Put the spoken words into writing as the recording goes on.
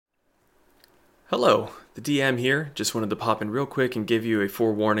Hello, the DM here. Just wanted to pop in real quick and give you a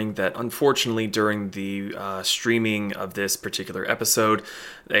forewarning that unfortunately during the streaming of this particular episode,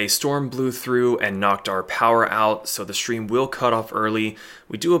 a storm blew through and knocked our power out, so the stream will cut off early.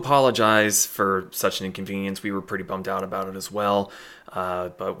 We do apologize for such an inconvenience. We were pretty bummed out about it as well,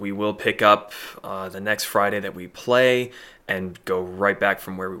 but we will pick up the next Friday that we play and go right back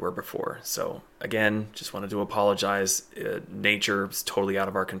from where we were before. So again, just wanted to apologize. Nature is totally out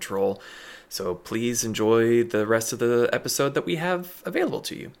of our control. So please enjoy the rest of the episode that we have available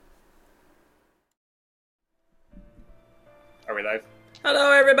to you. Are we live?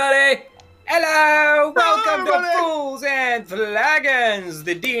 Hello, everybody! Hello! Welcome to Fools and Flagons,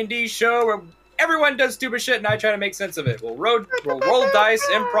 the D&D show where everyone does stupid shit and I try to make sense of it. We'll roll dice,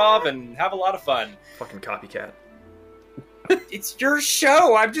 improv, and have a lot of fun. Fucking copycat. It's your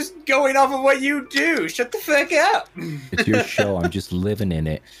show. I'm just going off of what you do. Shut the fuck up. It's your show. I'm just living in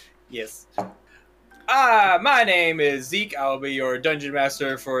it. Yes. My name is Zeke. I'll be your dungeon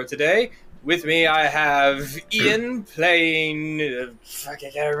master for today. With me, I have Ian playing... I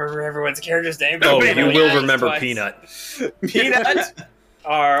can't remember everyone's character's name. Oh, you will remember Peanut. Peanut.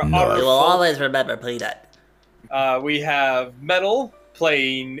 Our You will always remember Peanut. we have Metal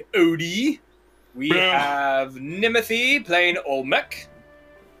playing Odie. We have Nimothy playing Olmec.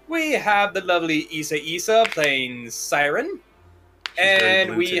 We have the lovely Isa playing Siren.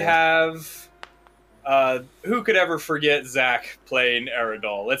 And we have, who could ever forget Zach playing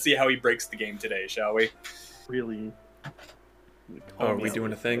Eridol? Let's see how he breaks the game today, shall we? Really? Oh, are we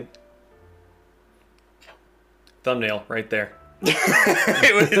doing a thing? Thumbnail, right there.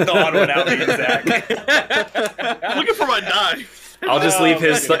 It was the odd one out being Zach. I'm looking for my die. I'll just leave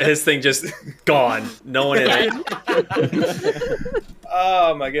his thing just gone. No one in it.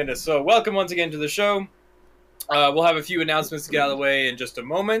 Oh my goodness. So welcome once again to the show. We'll have a few announcements to get out of the way in just a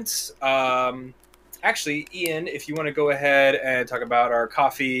moment. Actually, Ian, if you want to go ahead and talk about our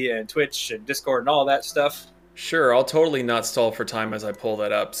coffee and Twitch and Discord and all that stuff. Sure, I'll totally not stall for time as I pull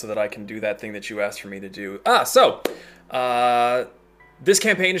that up so that I can do that thing that you asked for me to do. This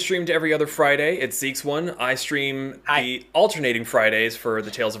campaign is streamed every other Friday. It's Zeke's one. I stream the alternating Fridays for the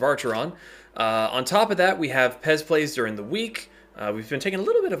Tales of Archeron. On top of that, we have Pez Plays during the week. We've been taking a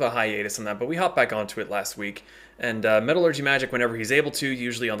little bit of a hiatus on that, but we hopped back onto it last week. And Metallurgy Magic whenever he's able to,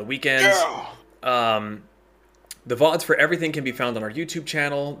 usually on the weekends. Yeah. The VODs for everything can be found on our YouTube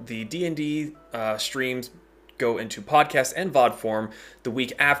channel. The D&D streams go into podcast and VOD form the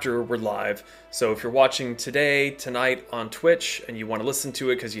week after we're live. So if you're watching today, tonight on Twitch, and you want to listen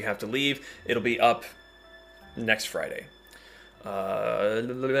to it because you have to leave, it'll be up next Friday.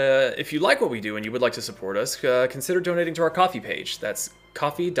 If you like what we do and you would like to support us, consider donating to our coffee page. That's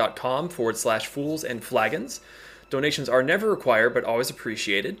coffee.com/fools and flagons. Donations are never required, but always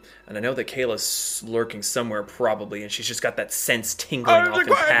appreciated. And I know that Kayla's lurking somewhere probably, and she's just got that sense tingling off in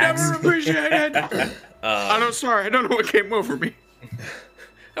packs. Never appreciated. I don't know what came over me.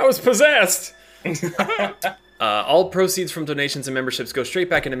 I was possessed. All proceeds from donations and memberships go straight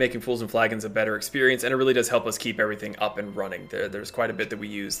back into making Fools and Flagons a better experience, and it really does help us keep everything up and running. There's quite a bit that we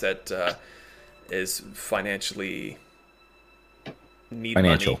use that is financially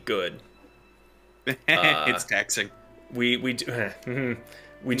money good. It's taxing. We do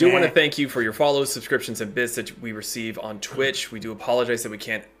we do want to thank you for your follows, subscriptions, and bits that we receive on Twitch. We do apologize that we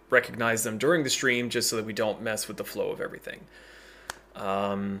can't recognize them during the stream, just so that we don't mess with the flow of everything.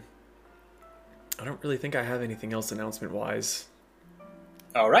 I don't really think I have anything else announcement-wise.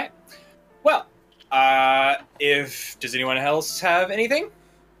 All right. Well, does anyone else have anything?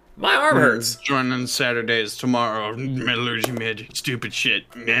 My arm hurts. Joining Saturdays tomorrow. Metallurgy Magic. Stupid shit.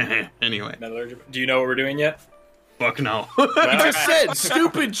 Anyway. Do you know what we're doing yet? Fuck no. I just said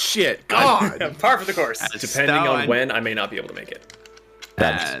stupid shit. God. Par for the course. Depending on when, I may not be able to make it.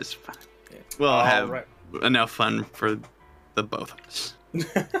 That's fine. We'll have right. enough fun for the both of us.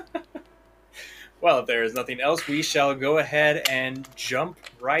 Well, if there is nothing else, we shall go ahead and jump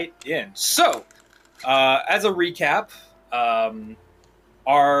right in. So, as a recap,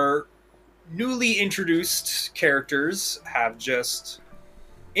 our newly introduced characters have just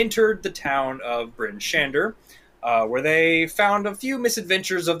entered the town of Bryn Shander, where they found a few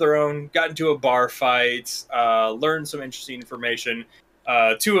misadventures of their own, got into a bar fight, learned some interesting information.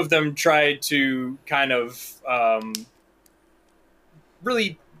 Two of them tried to kind of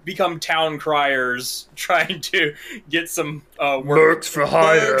really become town criers, trying to get some work for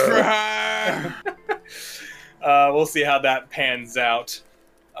hire. We'll see how that pans out.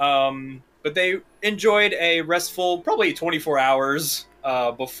 But they enjoyed a restful, probably 24 hours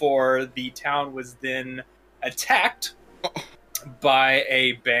before the town was then attacked by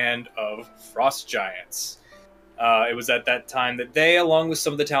a band of frost giants. It was at that time that they, along with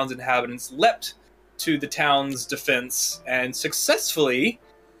some of the town's inhabitants, leapt to the town's defense and successfully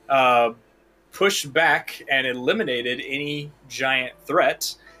pushed back and eliminated any giant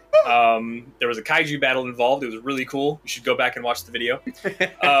threat. There was a kaiju battle involved. It was really cool. You should go back and watch the video.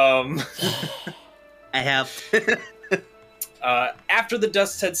 I have. After the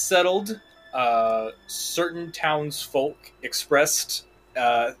dust had settled, certain townsfolk expressed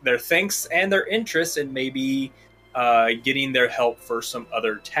their thanks and their interest in maybe getting their help for some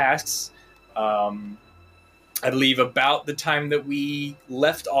other tasks. I believe about the time that we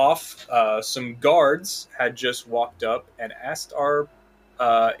left off, some guards had just walked up and asked our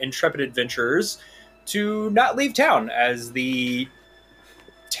intrepid adventurers to not leave town, as the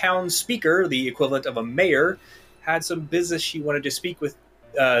town speaker, the equivalent of a mayor, had some business she wanted to speak with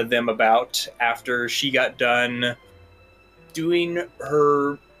them about after she got done doing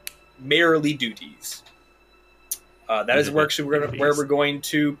her mayorly duties. That is where we're going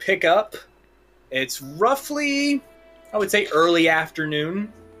to pick up. It's roughly, I would say, early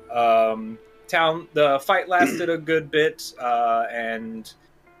afternoon. The fight lasted a good bit, and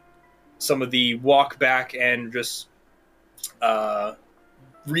some of the walk back and just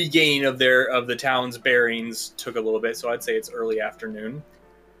regain of the town's bearings took a little bit. So I'd say it's early afternoon.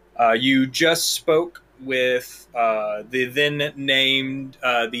 You just spoke with the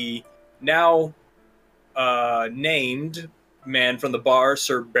now named man from the bar,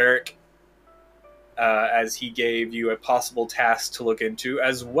 Sir Barrick, as he gave you a possible task to look into,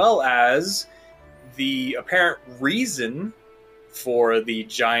 as well as the apparent reason for the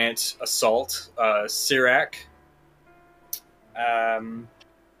giant assault, Sirac,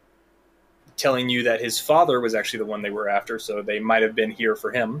 telling you that his father was actually the one they were after, so they might have been here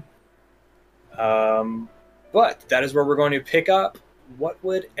for him. But that is where we're going to pick up. What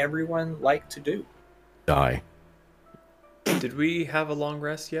would everyone like to do? Die. Did we have a long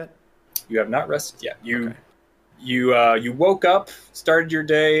rest yet? You have not rested yet. You woke up, started your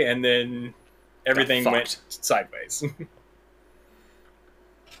day, and then everything went sideways.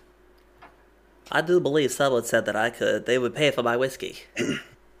 I do believe someone said that they would pay for my whiskey.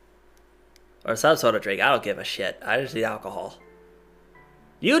 Or some sort of drink. I don't give a shit. I just need alcohol.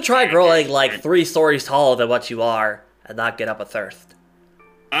 You try growing like 3 stories taller than what you are and not get up a thirst.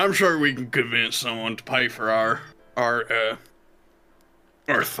 I'm sure we can convince someone to pay for our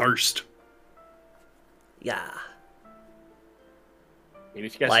thirst. Yeah. Maybe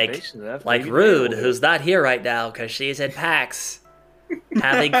if you got some patience enough, Like maybe Rude, they will. who's not here right now because she's in PAX.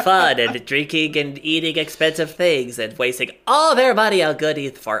 Having fun and drinking and eating expensive things and wasting all their money on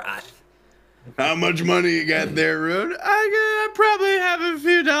goodies for us. How much money you got there, Rude? I probably have a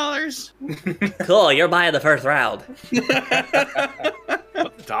few dollars. Cool, you're buying the first round.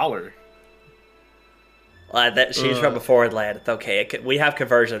 $1. Well, she's from a foreign land. It's okay. We have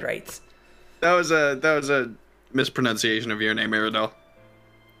conversion rates. That was a mispronunciation of your name, Aerodol.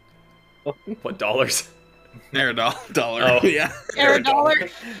 What dollars? Aerodol. Dollar. Oh. Yeah. $1.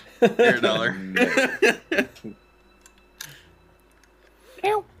 Aerodollar.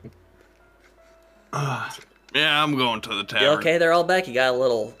 Yeah, I'm going to the You tavern. okay there, old Beck? You got a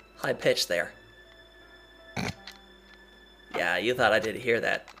little high pitch there. Yeah, you thought I didn't hear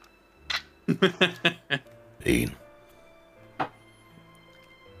that. Dean.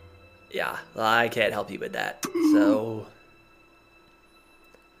 Yeah, well, I can't help you with that. So,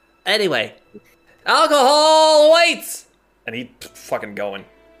 anyway, alcohol waits. And he fucking going.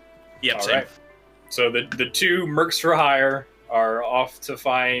 Yep, All same. right. So the two mercs for hire are off to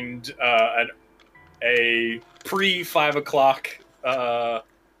find a pre-5 o'clock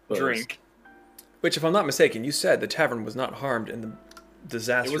drink. Which, if I'm not mistaken, you said the tavern was not harmed in the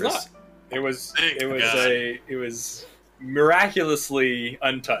disastrous. It was not. Thank God. It was miraculously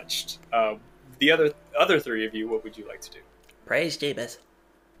untouched. The other 3 of you, what would you like to do? Praise Jeebus.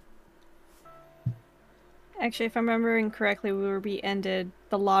 Actually, if I'm remembering correctly, we ended.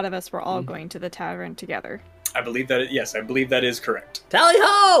 The lot of us were all going to the tavern together. I believe that. Yes, I believe that is correct. Tally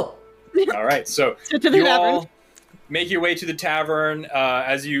ho! All right, so To the you tavern. all make your way to the tavern.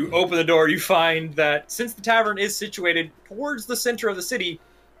 As you open the door, you find that since the tavern is situated towards the center of the city,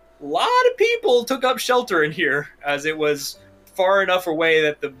 a lot of people took up shelter in here, as it was far enough away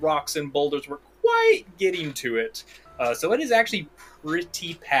that the rocks and boulders were quite getting to it. So it is actually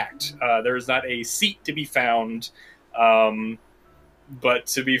pretty packed. There is not a seat to be found, but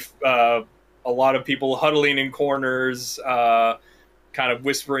to be a lot of people huddling in corners, kind of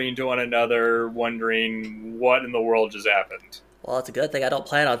whispering to one another, wondering what in the world just happened. Well, it's a good thing I don't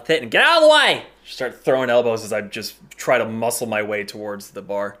plan on fitting. Get out of the way! Start throwing elbows as I just try to muscle my way towards the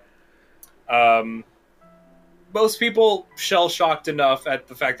bar. Most people shell-shocked enough at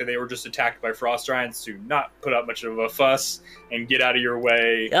the fact that they were just attacked by frost giants to not put up much of a fuss and get out of your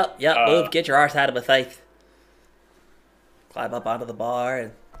way. Yep, move, get your arse out of my face. Climb up onto the bar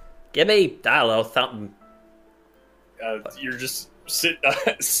and give me, I don't know, something. You're just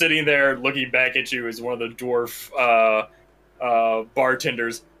sitting there looking back at you as one of the dwarf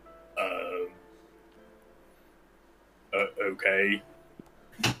bartenders. Okay.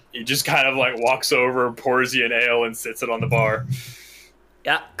 He just kind of like walks over, pours you an ale, and sits it on the bar.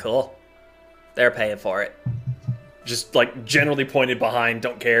 Yeah, cool. They're paying for it. Just like generally pointed behind,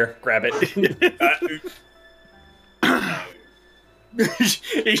 don't care, grab it.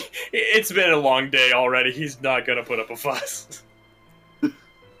 It's been a long day already. He's not gonna put up a fuss.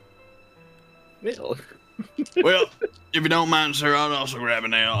 Well, if you don't mind, sir, I'll also grab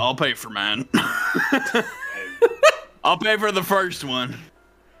an ale. I'll pay for mine. I'll pay for the first one.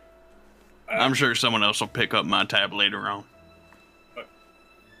 I'm sure someone else will pick up my tab later on.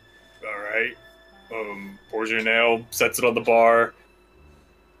 Alright. Pours you an ale, sets it on the bar.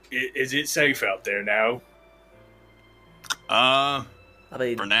 Is it safe out there now? I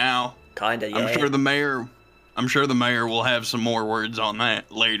mean, For now. kinda, yeah. I'm sure the mayor will have some more words on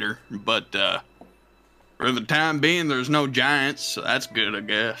that later, but for the time being there's no giants, so that's good, I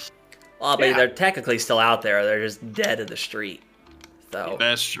guess. Well, I mean, they're technically still out there. They're just dead in the street. So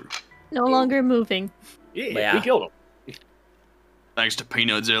That's true. No longer moving. Yeah. We killed him. Thanks to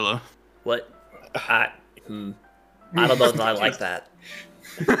Peanutzilla. what? I don't know if I like that.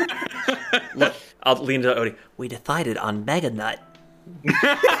 Look, I'll lean to Odie. We decided on Mega Nut.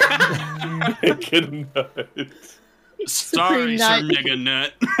 Good nut. Sorry, Nut. Sir Mega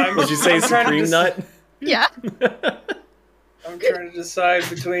Nut. Did you say Supreme Nut? Yeah. I'm trying to decide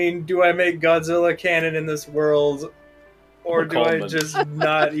between do I make Godzilla canon in this world, or do I just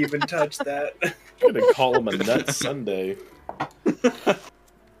not even touch that? I'm gonna call him a nut Sunday.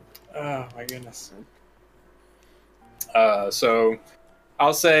 Oh my goodness. So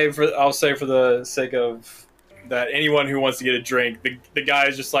I'll say for the sake of that, anyone who wants to get a drink, the guy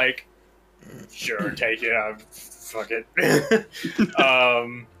is just like, sure, take it. Fuck it.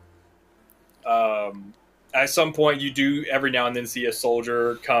 At some point, you do every now and then see a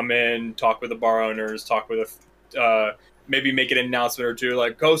soldier come in, talk with the bar owners, talk with maybe make an announcement or two,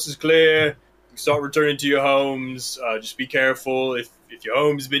 like coast is clear. Start returning to your homes. Just be careful if your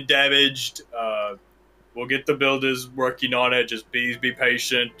home's been damaged. We'll get the builders working on it. Just please be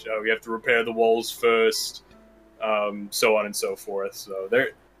patient. We have to repair the walls first. So on and so forth. So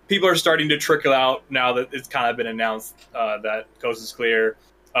people are starting to trickle out now that it's kind of been announced that coast is clear.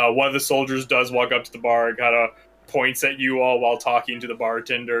 One of the soldiers does walk up to the bar and kind of points at you all while talking to the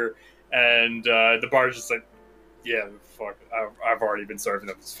bartender, and the bar's just like, "Yeah, fuck, I've already been serving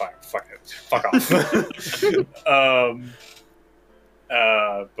them. It's fine. Fuck it. Fuck off."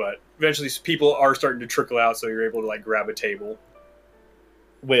 But eventually, people are starting to trickle out, so you're able to like grab a table.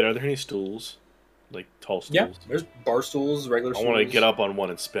 Wait, are there any stools? Like tall stools? Yeah, there's bar stools, regular I stools. want to get up on one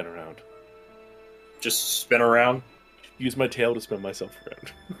and spin around. Just spin around. Use my tail to spin myself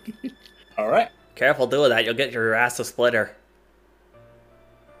around. All right. Careful doing that. You'll get your ass a splitter.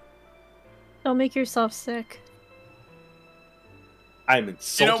 Don't make yourself sick. I'm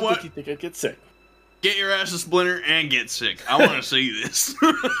insulted what? that you think I'd get sick. Get your ass a splinter and get sick. I want to see this.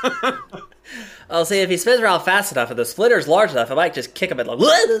 Oh, see, if he spins around fast enough and the splitter's large enough, I might just kick him and like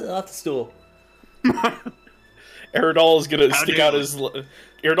off the stool. Eridol's gonna stick out his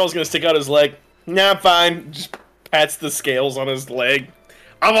leg. Nah, I'm fine. Just pats the scales on his leg.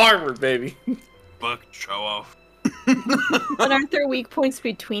 I'm armored, baby. Fuck, show off. But aren't there weak points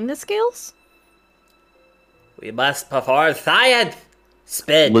between the scales? We must perform science.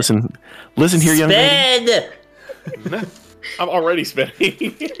 Spin. Listen here, young lady. Spin. I'm already spinning.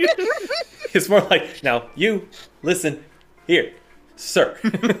 It's more like, now, you, listen, here, sir.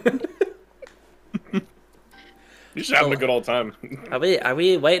 You're just having a good old time. Are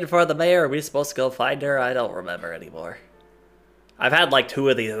we waiting for the mayor? Are we supposed to go find her? I don't remember anymore. I've had like 2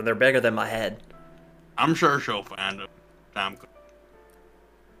 of these and they're bigger than my head. I'm sure she'll find him.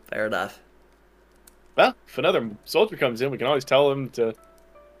 Fair enough. Well, if another soldier comes in, we can always tell him to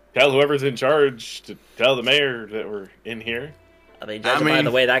tell whoever's in charge to tell the mayor that we're in here. I mean, judging by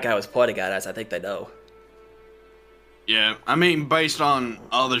the way that guy was pointing at us, I think they know. Yeah, I mean, based on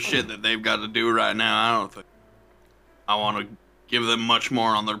all the shit that they've got to do right now, I don't think I want to give them much more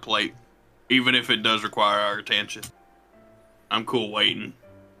on their plate, even if it does require our attention. I'm cool waiting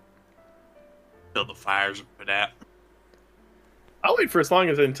till the fires are put out. I'll wait for as long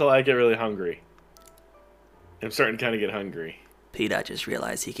as until I get really hungry. I'm starting to kind of get hungry. Peanut just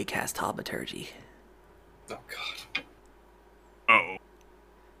realized he could cast Thaumaturgy. Oh god. Oh.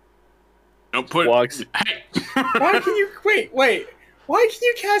 Don't put. Walks. Hey. Why can you wait? Why can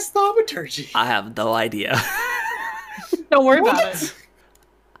you cast thaumaturgy? I have no idea. Don't worry about it.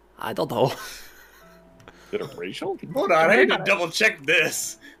 I don't know. Is it a racial? Hold on, I need to double check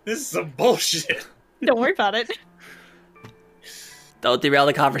this. This is some bullshit. Don't worry about it. Don't derail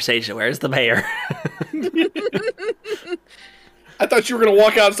the conversation. Where's the mayor? I thought you were gonna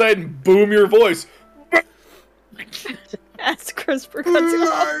walk outside and boom your voice. As Crisper cuts him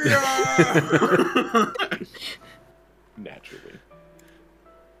off. Naturally.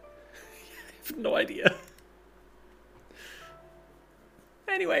 I have no idea.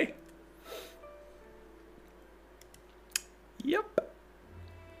 Anyway. Yep.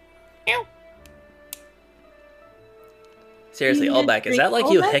 Seriously, You need to Olbeck, is that drink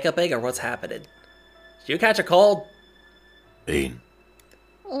like you Olbeck? hiccuping or what's happening? Did you catch a cold? Pain.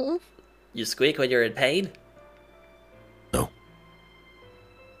 Mm. You squeak when you're in pain? No.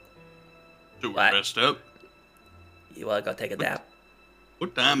 Should we What? rest up? You want to go take a nap?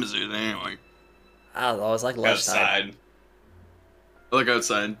 What time is it anyway? I don't know, it's like lunchtime. Outside. I look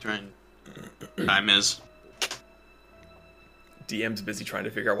outside, trying. Time is. DM's busy trying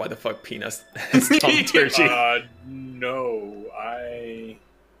to figure out why the fuck Peanuts has thaumaturgy. No,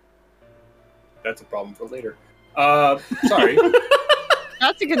 that's a problem for later. Sorry.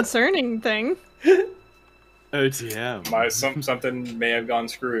 That's a concerning thing. OTM. Something may have gone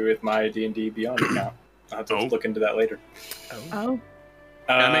screwy with my D&D Beyond account. I'll have to Oh. look into that later. Oh.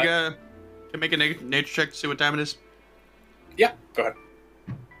 Can I make a nature check to see what time it is? Yeah, go ahead.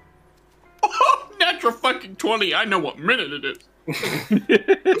 Oh, natural fucking 20. I know what minute it is.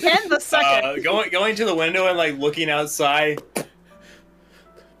 And the second. Going to the window and like looking outside.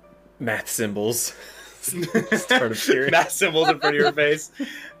 Math symbols. Start appearing. Math symbols in front of your face.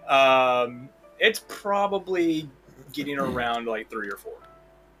 It's probably getting around like 3 or 4.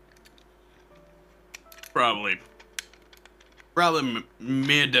 Probably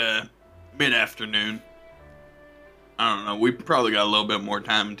mid afternoon. I don't know. We probably got a little bit more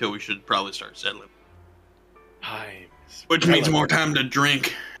time until we should probably start settling. Times. Which means more time to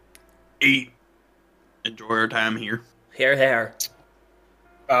drink, eat, enjoy our time here. Here.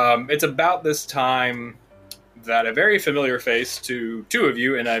 It's about this time that a very familiar face to 2 of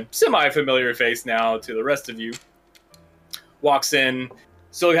you and a semi-familiar face now to the rest of you walks in.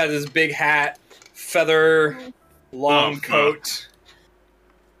 Still has his big hat, feather, long Oh, fuck. coat.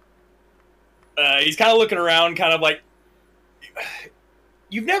 He's kind of looking around, kind of like...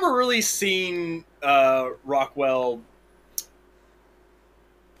 You've never really seen Rockwell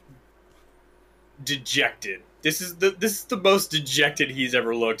dejected. This is the most dejected he's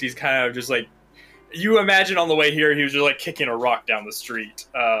ever looked. He's kind of just like, you imagine on the way here he was just like kicking a rock down the street.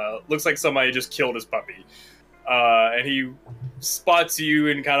 Looks like somebody just killed his puppy. And he spots you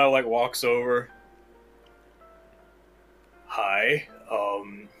and kind of like walks over. Hi.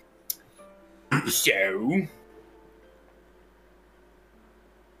 So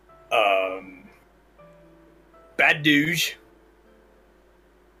bad news.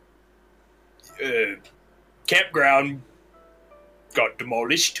 Campground got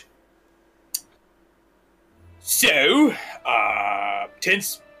demolished. So,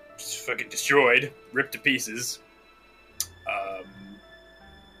 tents fucking destroyed, ripped to pieces.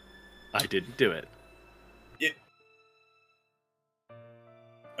 I didn't do it.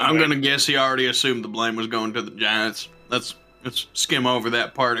 I'm gonna guess he already assumed the blame was going to the Giants. Let's skim over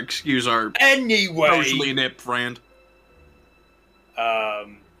that part. Excuse our Anyway, socially inept friend.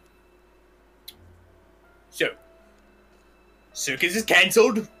 So, circus is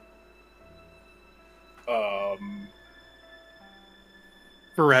cancelled.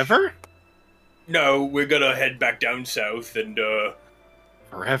 Forever? No, we're gonna head back down south and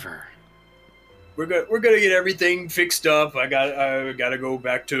Forever. we're gonna get everything fixed up. I gotta go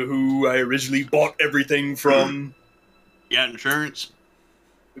back to who I originally bought everything from. You got insurance?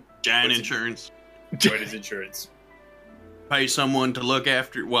 Giant What's it- insurance. What is insurance? Pay someone to look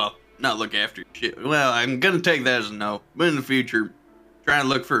after. Well, not look after your shit. Well, I'm gonna take that as a no. But in the future, try and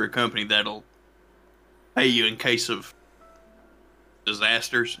look for a company that'll pay you in case of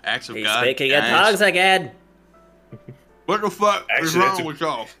disasters, acts of He's God. speaking in guys. tongues again. What the fuck is Actually, that's wrong a- with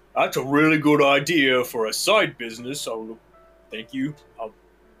y'all? That's a really good idea for a side business. Thank you. I'll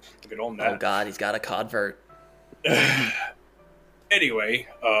get on Oh that. god, he's got a convert. Anyway,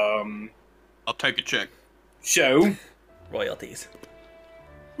 I'll take a check. so Royalties.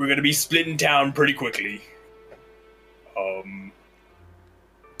 we're gonna be splitting town pretty quickly.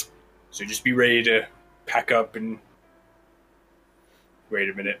 So just be ready to pack up and... Wait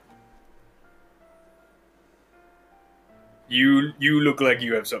a minute. You look like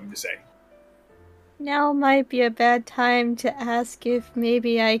you have something to say. Now might be a bad time to ask if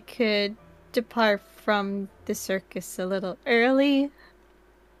maybe I could depart from the circus a little early.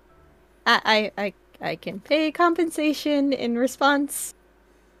 I can pay compensation in response.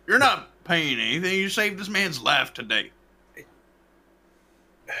 You're not paying anything. You saved this man's life today.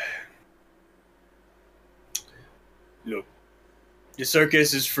 Look, the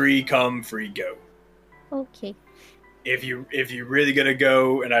circus is free come, free go. Okay. If you're really gonna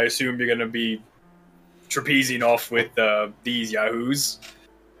go, and I assume you're gonna be trapezing off with these yahoos.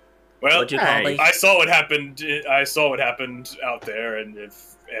 Well, What'd you call me? I saw what happened. I saw what happened out there, and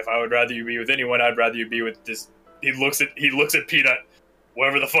if I would rather you be with anyone, I'd rather you be with this. He looks at Peanut,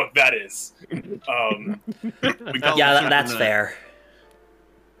 whatever the fuck that is. Yeah, that's fair.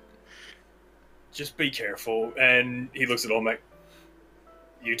 Just be careful. And he looks at Olmec.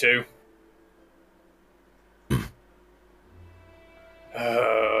 You too.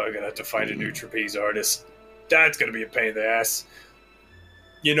 I'm gonna have to find a new trapeze artist. That's gonna be a pain in the ass.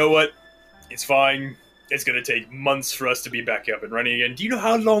 You know what? It's fine. It's gonna take months for us to be back up and running again. Do you know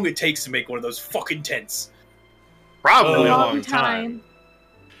how long it takes to make one of those fucking tents? Probably a Long long time.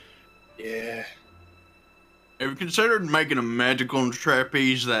 Yeah. Have you considered making a magical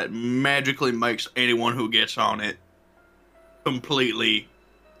trapeze that magically makes anyone who gets on it completely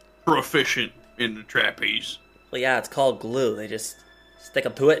proficient in the trapeze? Well, yeah, it's called glue. They just stick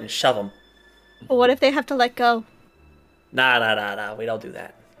them to it and shove them. But what if they have to let go? Nah. We don't do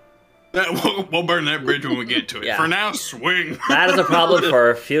that. We'll burn that bridge when we get to it. Yeah. For now, swing. That is a problem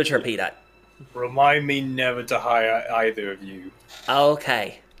for future Peanut. Remind me never to hire either of you.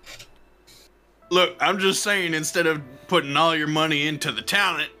 Okay. Look, I'm just saying, instead of putting all your money into the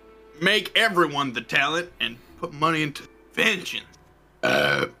talent, make everyone the talent and put money into invention.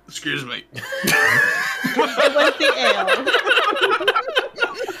 Excuse me. It was the ale.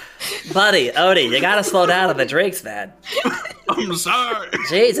 Buddy, Odie, you gotta slow down on the drinks, man. I'm sorry.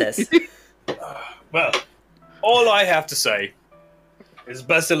 Jesus. Well, all I have to say is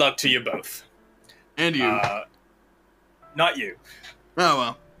best of luck to you both. And you. Not you. Oh,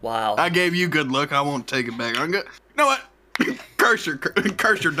 well. Wow. I gave you good luck. I won't take it back. I'm good. You know what? curse your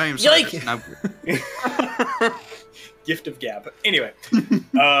damn circus. Yoink! No. Gift of gab. Anyway.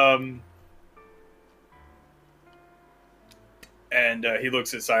 And he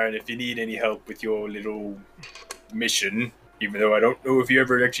looks at Siren. If you need any help with your little mission, even though I don't know if you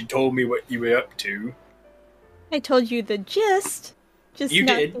ever actually told me what you were up to. I told you the gist, just You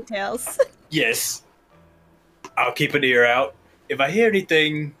not did. details. Yes. I'll keep an ear out. If I hear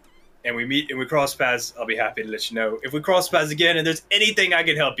anything and we meet and we cross paths, I'll be happy to let you know. If we cross paths again and there's anything I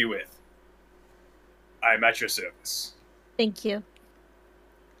can help you with, I'm at your service. Thank you.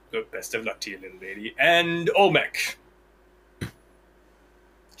 So best of luck to you, little lady. And Olmec.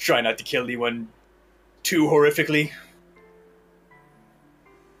 Try not to kill anyone too horrifically.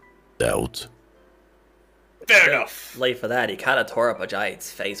 Doubt. Fair enough. Late for that, he kind of tore up a giant's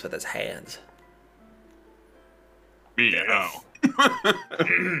face with his hands. Yeah.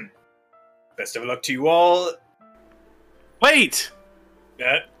 Best of luck to you all. Wait!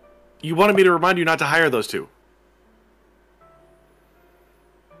 That You wanted me to remind you not to hire those two.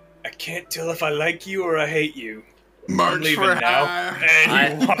 I can't tell if I like you or I hate you. I'm March leaving for now. hire.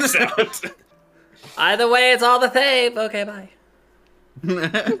 And he walks out. Either way, it's all the same. Okay, bye.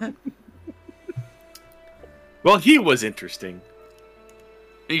 Well, he was interesting.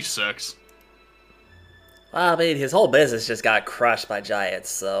 He sucks. Well, I mean, his whole business just got crushed by giants,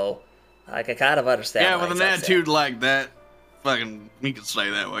 so I can kind of understand. Yeah, why with he's an upset. attitude like that, fucking, he could stay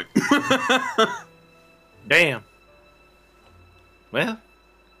that way. Damn. Well,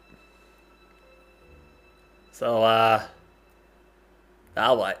 So,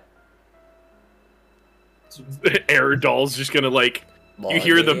 now what? Aerodol's just gonna like. You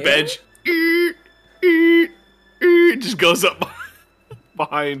hear the Morning. bench. Just goes up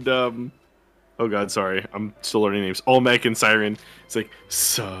behind. Oh god, sorry. I'm still learning names. Olmec and Siren. It's like,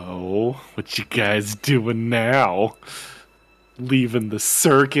 so what you guys doing now? Leaving the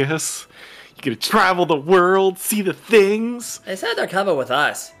circus? You gonna travel the world, see the things? They said they're coming with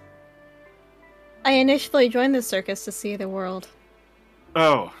us. I initially joined the circus to see the world.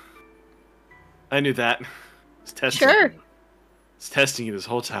 Oh, I knew that. It's testing. Sure. It's testing you this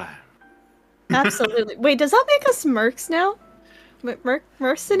whole time. Absolutely. Wait, does that make us mercs now?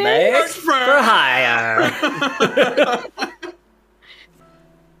 Mercenaries? Mercs for hire.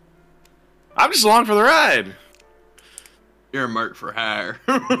 I'm just along for the ride. You're a merc for hire.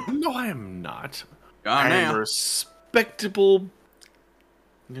 No, I am not. I I am am. a respectable.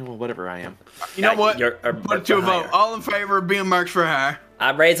 You know, whatever I am. You know what? You're a Put it to a vote. All in favor of being mercs for hire?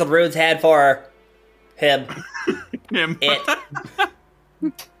 I'm raising Rune's hand for him. Him. It.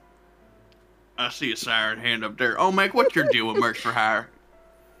 I see a siren hand up there. Oh, Mac, what's your deal with mercs for hire?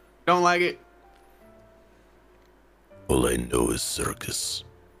 Don't like it? All I know is circus.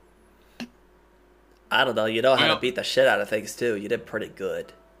 I don't know. You know how Well- to beat the shit out of things too. You did pretty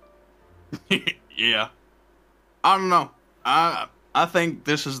good. Yeah. I don't know. I think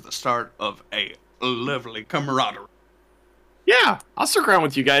this is the start of a lovely camaraderie. Yeah, I'll stick around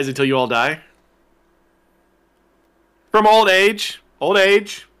with you guys until you all die. From old age. Old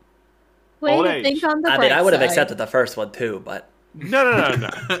age. Way Old to age. think on the I bright mean, I would have side. accepted the first one too, but No.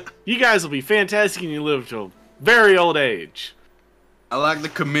 You guys will be fantastic and you live till very old age. I like the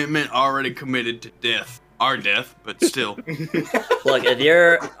commitment already committed to death. Our death, but still. look, if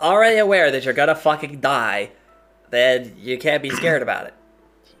you're already aware that you're gonna fucking die, then you can't be scared about it.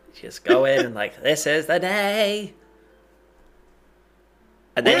 Just go in and like, this is the day.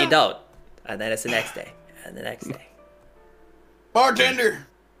 And then you don't. And then it's the next day. And the next day. Bartender,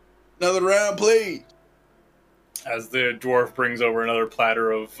 another round, please. As the dwarf brings over another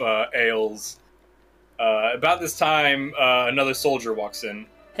platter of ales. About this time, another soldier walks in.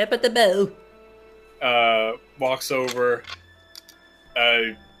 Hip at the bell. Walks over.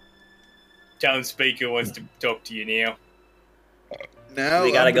 Townspeaker wants to talk to you now. Now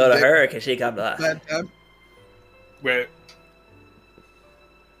We gotta go to her because she come to us. Where?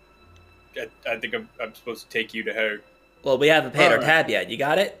 I think I'm supposed to take you to her. Well, we haven't paid our Alright. tab yet. You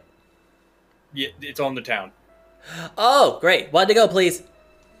got it? Yeah, it's on the town. Oh, great. One to go, please.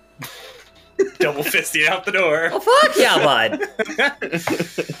 Double fisting out the door. Oh, fuck yeah, bud.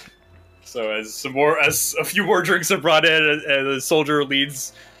 So as a few more drinks are brought in, and the soldier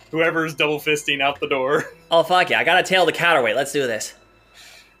leads whoever's double fisting out the door. Oh, fuck yeah. I got a tail the counterweight. Let's do this.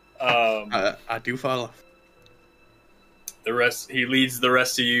 I do follow. He leads the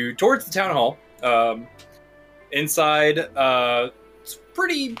rest of you towards the town hall. Inside, it's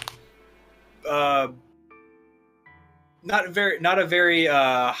pretty, not a very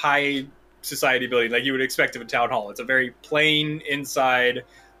high society building like you would expect of a town hall. It's a very plain inside.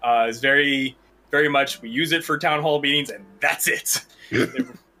 It's very, very much we use it for town hall meetings, and that's it.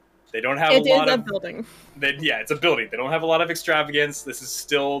 They don't have It a lot is a of. building. It's a building. They don't have a lot of extravagance. This is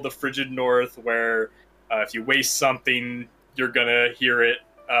still the frigid north, where if you waste something, you're gonna hear it.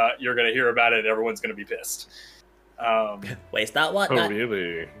 You're gonna hear about it, and everyone's gonna be pissed. Waste not, what Oh, not.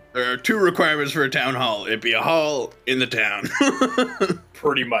 really? There are two requirements for a town hall. It be a hall in the town.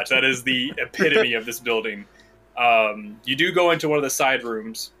 Pretty much, that is the epitome of this building. You do go into one of the side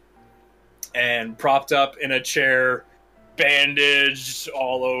rooms, and propped up in a chair, bandaged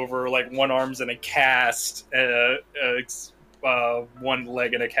all over, like one arm's in a cast, one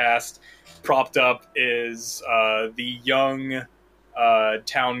leg in a cast. Propped up is the young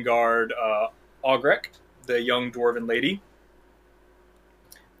town guard Augrek, the young dwarven lady.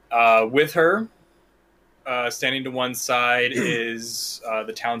 With her, standing to one side, is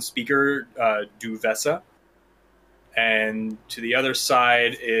the town speaker, Duvessa. And to the other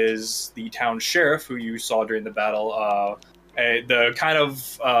side is the town sheriff, who you saw during the battle. The kind of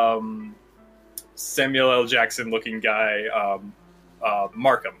Samuel L. Jackson looking guy,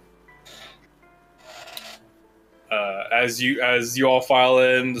 Markham. As you all file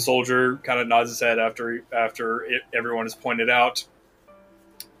in, the soldier kind of nods his head after everyone is pointed out.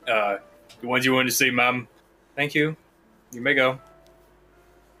 The ones you wanted to see, ma'am. Thank you. You may go.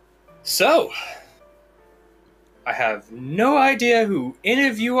 So, I have no idea who any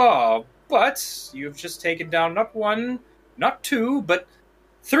of you are, but you've just taken down not one, not two, but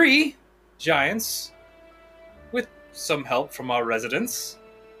 3 giants with some help from our residents.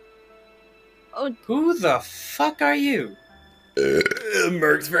 Oh, Who the fuck are you?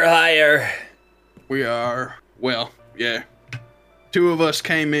 Mercs for hire. We are, well, yeah. Two of us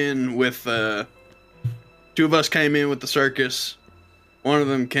came in with the circus. One of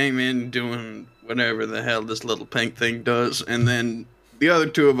them came in doing whatever the hell this little pink thing does, and then the other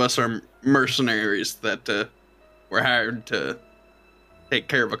 2 of us are mercenaries that were hired to take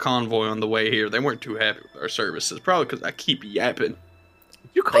care of a convoy on the way here. They weren't too happy with our services, probably because I keep yapping.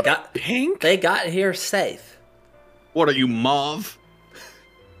 You call They got pink? They got here safe. What are you, mauve?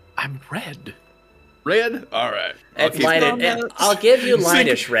 I'm red. Red? Alright. It's I'll give you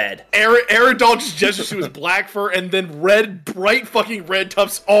lightish red. Aerodol just gestures to his black fur and then bright fucking red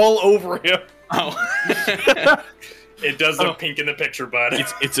tufts all over him. Oh. It does look pink in the picture, bud.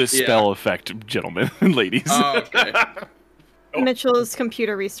 It's a spell effect, gentlemen and ladies. Oh, okay. Mitchell's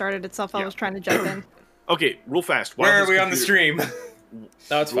computer restarted itself. I Yeah. was trying to jump in. Okay, real fast. Where are we on the stream?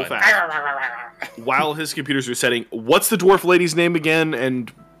 No, it's Real fine. fast. While his computer's resetting, what's the dwarf lady's name again, and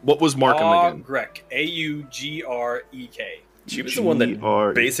what was Markham again? Grek. Augrek. She was the one that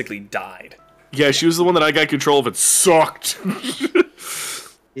GR. basically died. Yeah, she was the one that I got control of. It sucked.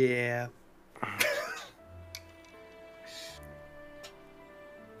 Yeah.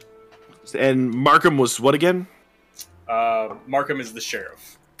 And Markham was what again? Markham is the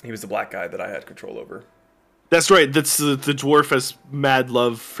sheriff. He was the black guy that I had control over. That's right. That's the dwarf has mad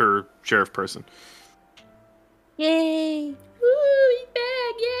love for sheriff person. Yay! Ooh, he's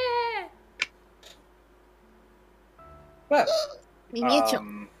back, yeah! Well,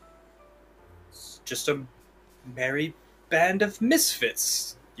 Mitchell. it's just a merry band of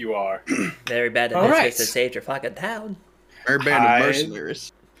misfits. You are. Very bad All at right. misfits that saved your fucking town. Our band I- of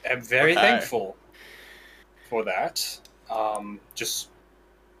mercenaries. I'm very Okay. thankful for that. Just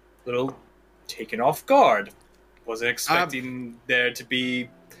a little taken off guard. Wasn't expecting there to be.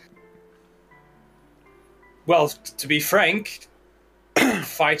 Well, to be frank,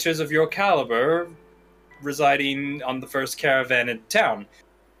 fighters of your caliber residing on the first caravan in town.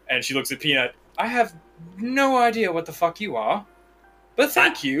 And she looks at Peanut. I have no idea what the fuck you are, but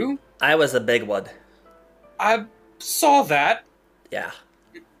thank you. I was a big one. I saw that. Yeah.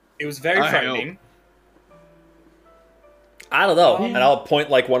 It was very I frightening. I don't know. And I'll point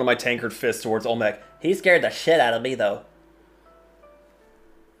like one of my tankard fists towards Olmec. He scared the shit out of me, though.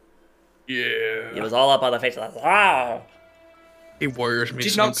 Yeah. He was all up on the face. Like, ah! He worries me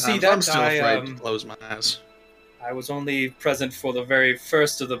Did not sometimes. see that. I'm still I, afraid to close my eyes. I was only present for the very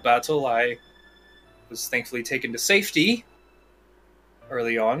first of the battle. I was thankfully taken to safety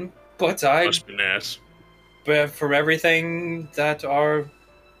early on, but Must be nice. but from everything that our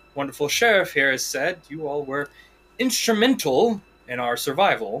wonderful sheriff here has said, you all were instrumental in our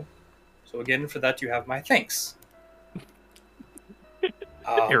survival. So again, for that, you have my thanks.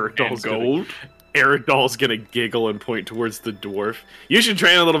 Eridol's Eridol's gonna giggle and point towards the dwarf. You should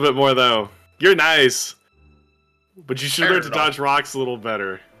train a little bit more, though. You're nice, but you should learn to Eridol. dodge rocks a little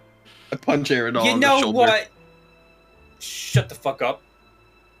better. I punch Eridol You on the know shoulder. what? Shut the fuck up.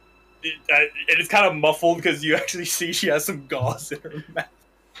 It's kind of muffled because you actually see she has some gauze in her mouth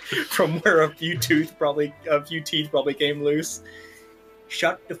from where a few teeth probably came loose.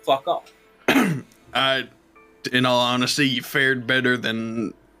 Shut the fuck up. In all honesty, you fared better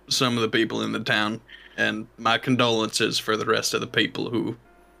than some of the people in the town, and my condolences for the rest of the people who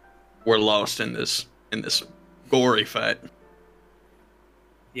were lost in this gory fight.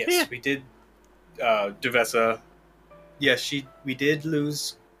 Yes, we did. Devessa. Yes, we did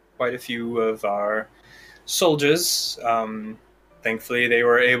lose quite a few of our soldiers. Thankfully, they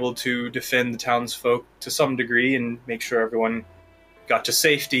were able to defend the townsfolk to some degree and make sure everyone got to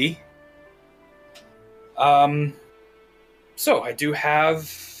safety. So I do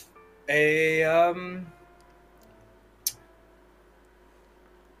have a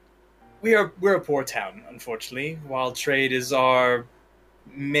we're a poor town, unfortunately. While trade is our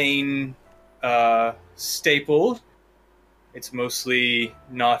main staple, it's mostly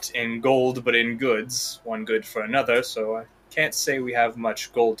not in gold but in goods, one good for another, so I can't say we have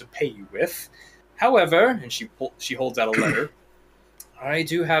much gold to pay you with. However, and she holds out a letter, I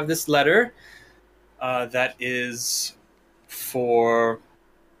do have this letter that is for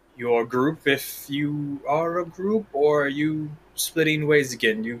your group, if you are a group, or are you splitting ways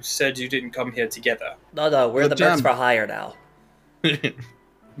again? You said you didn't come here together. No, we're the Well, Mercs for hire now. For the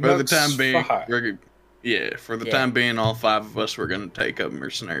Mercs time being, for hire. for the Yeah. time being, all 5 of us were going to take up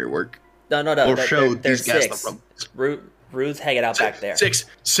mercenary work. No. We'll show There's these guys six. the ropes. Rude's hanging out back there. Six.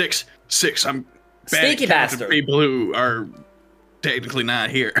 I'm bad Sneaky at counting bastard. people who are technically not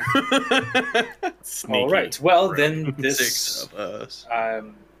here. All right. Well, then this 6 of us.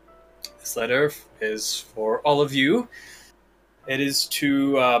 this letter is for all of you. It is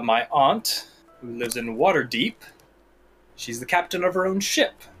to my aunt, who lives in Waterdeep. She's the captain of her own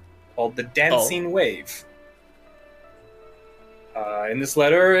ship, called the Dancing Wave. In this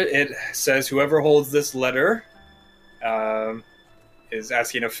letter, it says whoever holds this letter is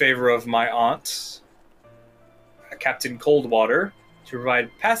asking a favor of my aunt, Captain Coldwater, to provide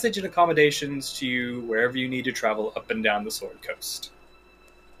passage and accommodations to you wherever you need to travel up and down the Sword Coast.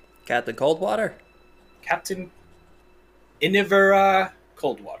 Captain Coldwater? Captain Inivera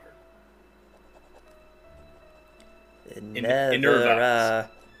Coldwater. Never.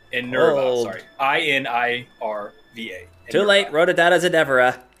 Inerva, Cold. sorry. Inirva. Too late. Wrote it down as a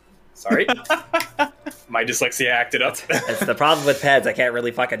Nevera. Sorry. My dyslexia acted up. It's the problem with pens. I can't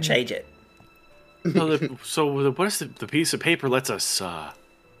really fucking change it. So what is the piece of paper lets us, what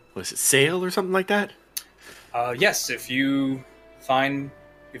is it, sail or something like that? Yes, if you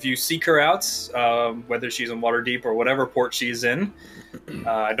seek her out, whether she's in Waterdeep or whatever port she's in,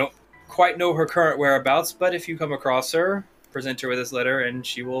 I don't quite know her current whereabouts, but if you come across her, present her with this letter, and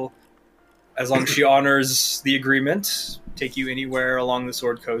she will, as long as she honors the agreement, take you anywhere along the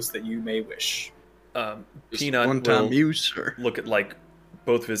Sword Coast that you may wish. Peanut one-time will use, or look at like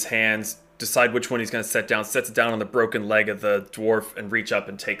both of his hands, decide which one he's going to set down, sets it down on the broken leg of the dwarf, and reach up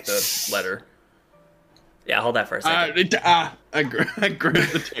and take the letter. Yeah, hold that for a second. I grab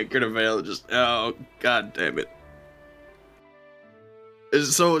the tankard of ale. Just god damn it!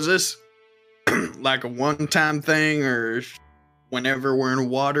 Is this like a one-time thing, or whenever we're in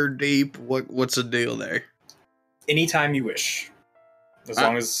water deep? What's the deal there? Anytime you wish, as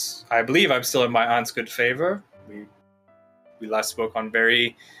long as I believe I'm still in my aunt's good favor. We last spoke on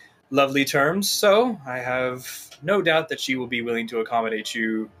very lovely terms, so I have no doubt that she will be willing to accommodate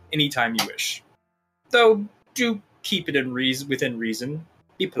you anytime you wish. Though, do keep it within reason.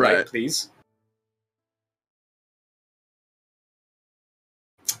 Be polite, Right. please.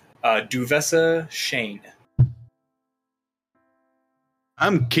 Duvessa Shane.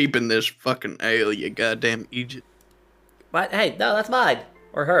 I'm keeping this fucking ale, you goddamn Egypt. What? Hey, no, that's mine.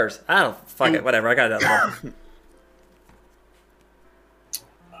 Or hers. I don't... Fuck it, whatever. I got another one.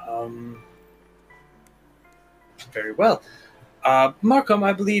 Very well. Markham,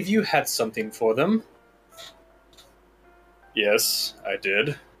 I believe you had something for them. Yes, I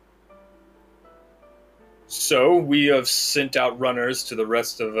did. So, we have sent out runners to the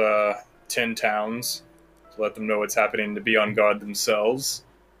rest of 10 towns to let them know what's happening, to be on guard themselves.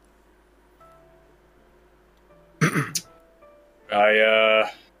 I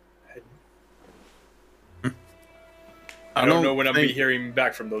don't know when I'll be hearing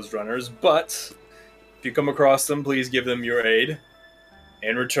back from those runners, but if you come across them, please give them your aid.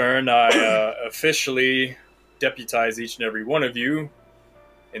 In return, I officially deputize each and every one of you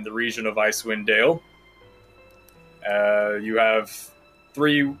in the region of Icewind Dale. You have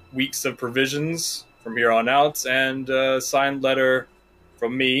 3 weeks of provisions from here on out, and a signed letter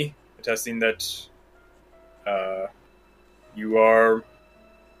from me attesting that you are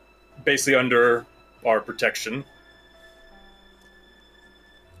basically under our protection.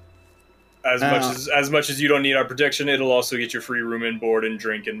 As much as you don't need our protection, it'll also get you free room and board and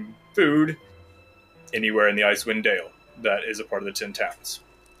drink and food anywhere in the Icewind Dale that is a part of the 10 towns.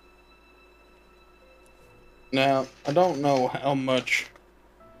 Now, I don't know how much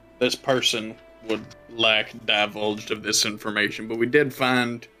this person would lack divulged of this information, but we did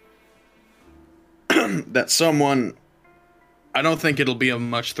find that someone... I don't think it'll be of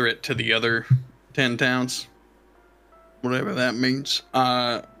much threat to the other 10 towns. Whatever that means.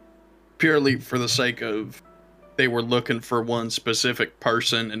 Purely for the sake of... They were looking for one specific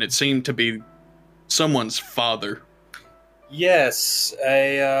person, and it seemed to be someone's father. Yes,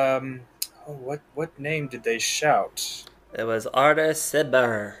 what name did they shout? It was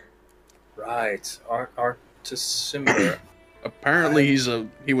Artisimber. Right, Artisimber. Apparently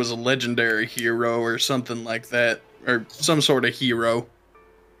he was a legendary hero or something like that. Or some sort of hero.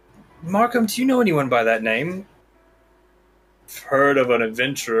 Markham, do you know anyone by that name? I've heard of an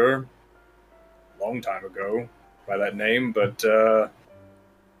adventurer a long time ago by that name, but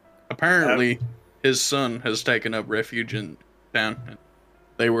apparently his son has taken up refuge in town.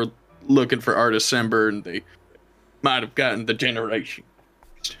 They were looking for Artisember, and they might have gotten the generation.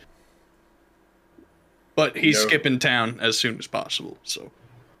 But he's skipping town as soon as possible, so.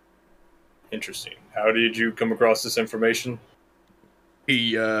 Interesting. How did you come across this information?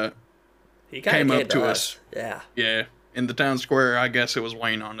 He He came up to us. Yeah. Yeah, in the town square. I guess it was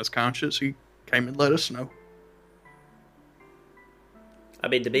weighing on his conscience. He came and let us know. I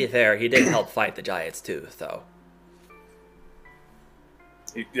mean, to be fair, he did help fight the giants too, though.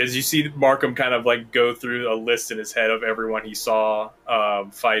 As you see Markham kind of like go through a list in his head of everyone he saw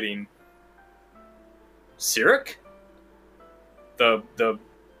fighting. Cyric? The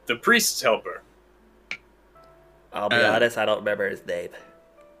priest's helper. I'll be honest, I don't remember his name.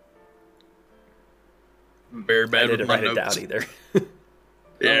 Very bad I didn't with my write it notes. down either.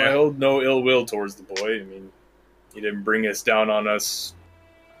 Yeah, I hold no ill will towards the boy. I mean, he didn't bring us down on us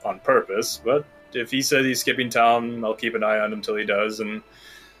on purpose, but if he says he's skipping town, I'll keep an eye on him till he does and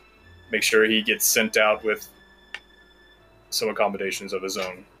make sure he gets sent out with some accommodations of his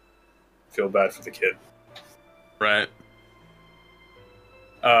own. Feel bad for the kid. Right.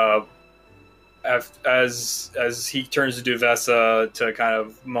 As he turns to Duvessa to kind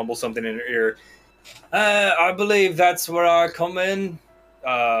of mumble something in her ear, I believe that's where I come in.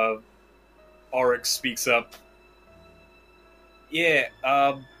 Auric speaks up. Yeah,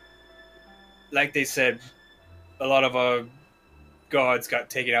 like they said, a lot of our guards got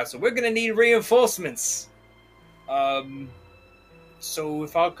taken out, so we're gonna need reinforcements. So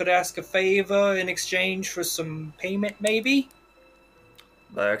if I could ask a favor in exchange for some payment, maybe?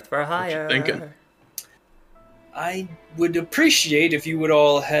 Worked for hire. thinking? I would appreciate if you would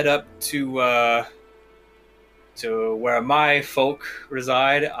all head up to where my folk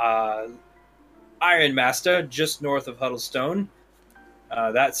reside, Iron Master, just north of Huddlestone.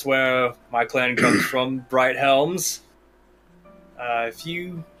 That's where my clan comes from, Bright Helms. If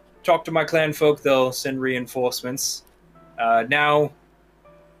you talk to my clan folk, they'll send reinforcements. Now,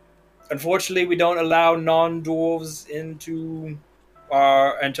 unfortunately, we don't allow non-dwarves into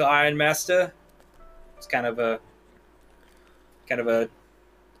Iron Master. It's kind of a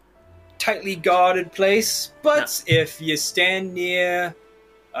tightly guarded place. But if you stand near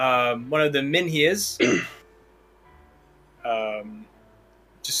one of the menhirs,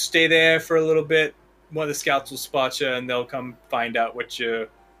 just stay there for a little bit. One of the scouts will spot you, and they'll come find out what you're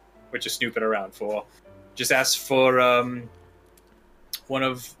snooping around for. Just ask for one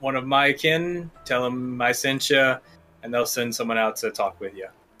of my kin. Tell them I sent you, and they'll send someone out to talk with you.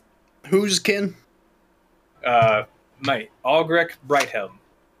 Who's kin? Mate, Algrek Brighthelm.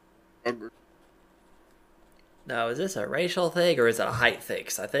 Now, is this a racial thing or is it a height thing?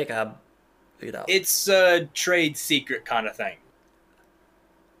 'Cause I think I'm, It's a trade secret kind of thing.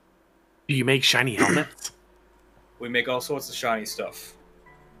 Do you make shiny helmets? We make all sorts of shiny stuff.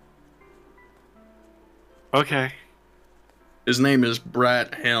 Okay. His name is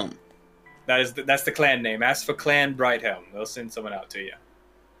Bright Helm. That's the clan name. Ask for Clan Brighthelm. They'll send someone out to you.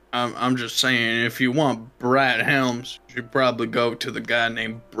 I'm just saying, if you want Bright Helms, you should probably go to the guy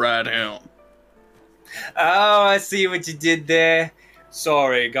named Bright Helm. Oh, I see what you did there.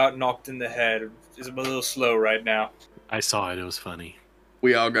 Sorry, got knocked in the head. Just a little slow right now. I saw it. It was funny.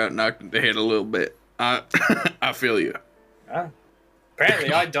 We all got knocked in the head a little bit. I I feel you.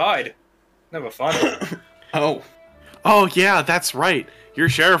 Apparently, I died. Never fun. Oh, Yeah, that's right. Your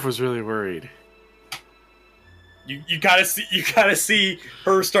sheriff was really worried. You gotta see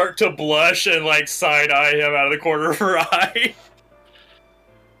her start to blush and like side eye him out of the corner of her eye.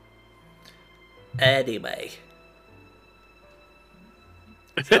 Anyway.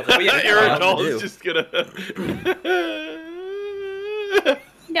 Iridol is just gonna.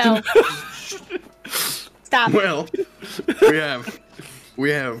 No. Stop. well, we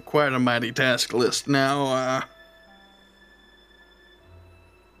have quite a mighty task list now.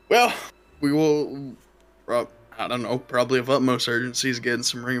 Well, we will. I don't know. Probably of utmost urgency is getting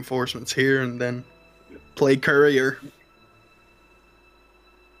some reinforcements here, and then play courier.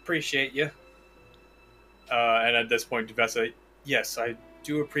 Appreciate you. And at this point, Devessa, yes, I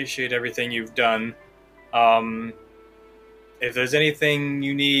do appreciate everything you've done. If there's anything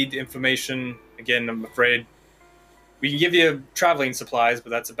you need, information, again, I'm afraid we can give you traveling supplies, but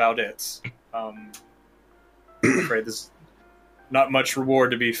that's about it. I'm afraid there's not much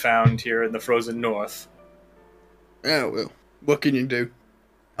reward to be found here in the frozen north. Yeah, well, what can you do?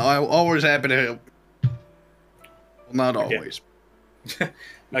 I'm always happy to help. Well, not always.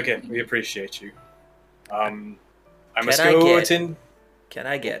 Okay, we appreciate you. I must go attend. Can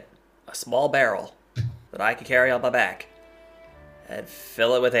I get a small barrel that I can carry on my back and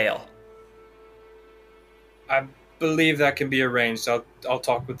fill it with ale? I believe that can be arranged. I'll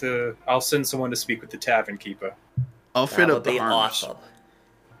talk with I'll send someone to speak with the tavern keeper. I'll fit That up would the be harness. awesome.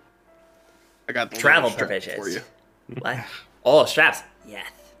 I got the Travel little strap provisions. for you. What? Oh, straps. Yes.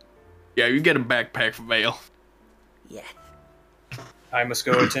 Yeah, you get a backpack for Vale. Yes. I must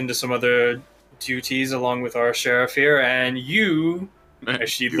go attend to some other duties along with our sheriff here, and you, as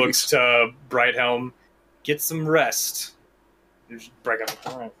she looks to Brighthelm, get some rest. You just break up.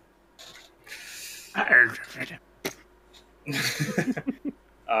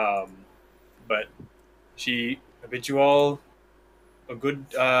 But I bid you all a good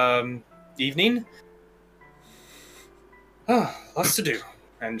evening. Lots to do.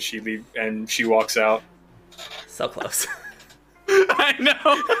 And she walks out. So close. I know.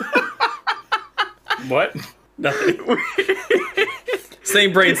 What? Nothing.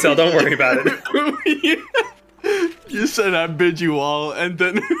 Same brain cell. Don't worry about it. You said I bid you all, and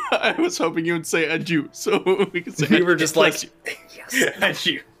then I was hoping you would say adieu, so we could say. We were just like, Yes.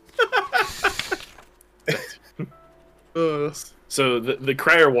 you. So the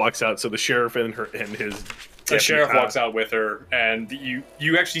crier walks out. So the sheriff and his The sheriff walks out with her, and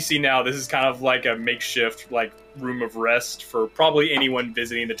you actually see now this is kind of like a makeshift like room of rest for probably anyone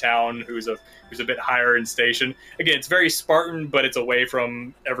visiting the town who's a bit higher in station. Again, it's very Spartan, but it's away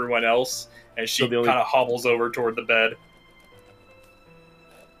from everyone else. And she So the only- kind of hobbles over toward the bed.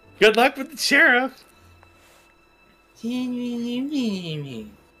 Good luck with the sheriff. I'm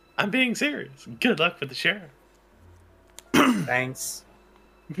being serious. Good luck with the sheriff. Thanks.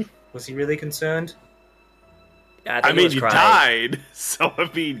 Was he really concerned? Yeah, I think he mean, was you crying. died, so I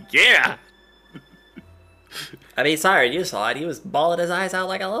mean, yeah. I mean, sorry, you saw it. He was bawling his eyes out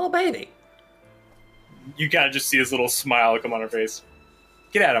like a little baby. You kind of just see this little smile come on her face.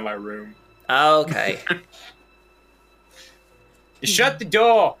 Get out of my room. Okay. You shut the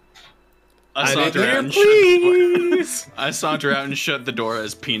door! I saunter out and please. I saunter out and shut the door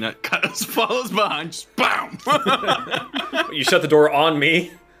as Peanut follows behind. Just BAM! You shut the door on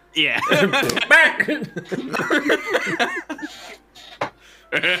me. Yeah. Back.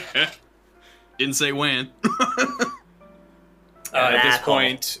 Didn't say when. At this Asshole.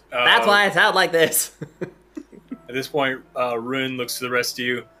 point... That's why I sound like this. At this point, Rune looks to the rest of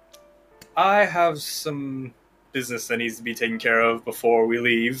you. I have some business that needs to be taken care of before we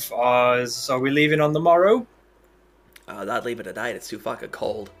leave. Are we leaving on the morrow? Not leaving tonight. It's too fucking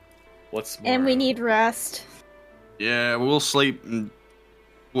cold. What's And we need rest. Yeah, we'll sleep. And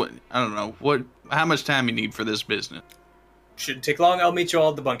what? I don't know. What? How much time you need for this business? Shouldn't take long. I'll meet you all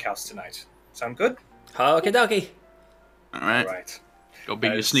at the bunkhouse tonight. Sound good? Okie dokie. All right. All right. Go be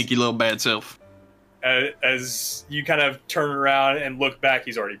your As- sneaky little bad self. As you kind of turn around and look back,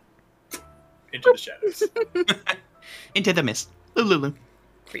 he's already into the shadows. Into the mist. Lulu.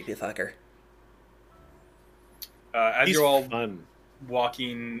 Creepy fucker. As He's you're all fun.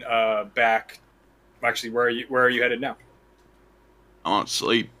 walking back, actually, where are you headed now? I want to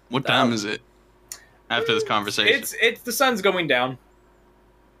sleep. What time is it? After this conversation. It's the sun's going down.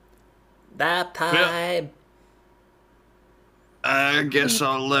 Nap time. I guess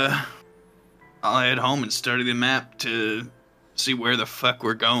I'll head home and study the map to see where the fuck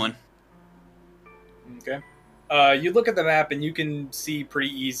we're going. Okay. You look at the map and you can see pretty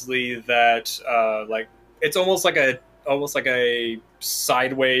easily that it's almost like a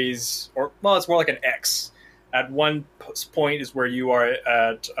sideways, or well, it's more like an X. At one point is where you are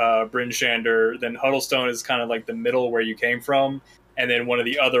at Bryn Shander, then Huddlestone is kind of like the middle where you came from, and then one of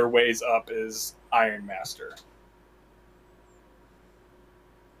the other ways up is Ironmaster.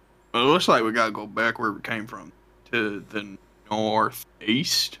 Well, it looks like we gotta go back where we came from. To the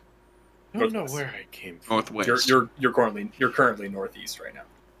northeast? I don't know where I came from. Northwest. You're currently northeast right now.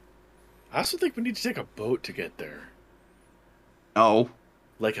 I also think we need to take a boat to get there. No.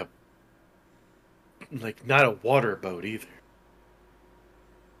 Like not a water boat either.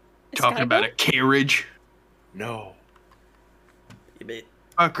 Talking about a carriage? No. You mean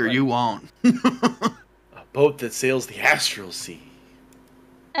Fuck are you on? A boat that sails the astral sea.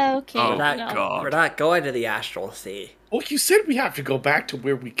 Okay. Oh, we're not, God. we're not going to the astral sea. Well, you said we have to go back to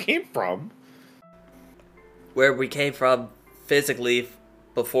where we came from. Where we came from physically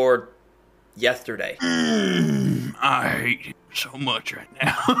before yesterday. I hate you so much right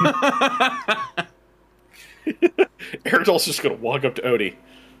now. Aerodol's just gonna walk up to Odie.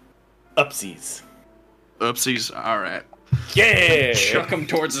 Upsies. Oopsies. Alright. Yeah! Chuck him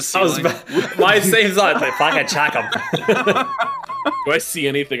towards the I was ceiling. my same thought. If I can chuck him. Do I see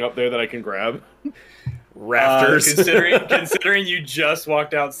anything up there that I can grab? Rafters. Considering you just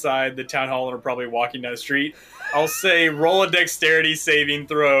walked outside the town hall and are probably walking down the street, I'll say roll a dexterity saving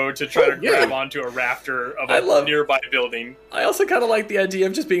throw to try to grab onto a rafter of a nearby building. I also kind of like the idea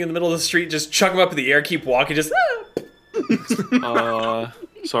of just being in the middle of the street, just chuck them up in the air, keep walking, just.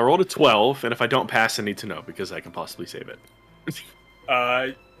 So I rolled a 12, and if I don't pass, I need to know, because I can possibly save it.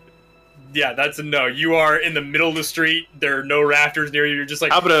 Yeah, that's a no. You are in the middle of the street. There are no rafters near you. You're just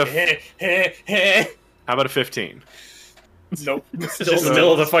like, How about How about a 15? Nope. Still in the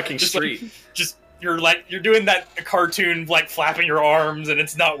middle of the fucking just street. Just you're doing that cartoon like flapping your arms and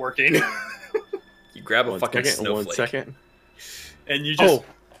it's not working. You grab a fucking One snowflake. second. And you just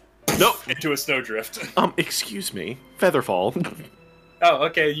Nope. into a snowdrift. Excuse me. Featherfall. Oh,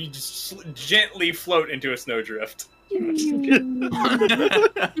 okay. You just gently float into a snowdrift.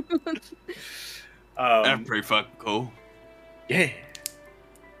 That's pretty fucking cool. Yeah.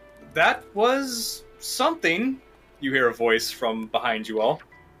 That was something. You hear a voice from behind you all.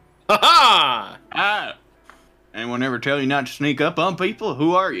 Ha Ah! Anyone ever tell you not to sneak up on people?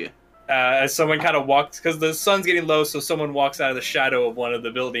 Who are you? As someone kind of walks, because the sun's getting low, so someone walks out of the shadow of one of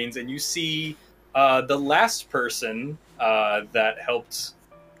the buildings, and you see the last person that helped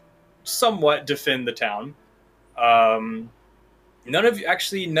somewhat defend the town. None of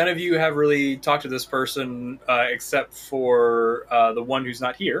you have really talked to this person except for the one who's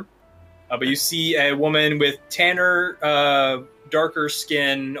not here. But you see a woman with tanner, darker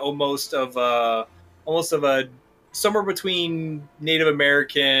skin, almost of a somewhere between Native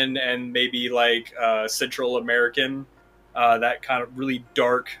American and maybe like Central American. That kind of really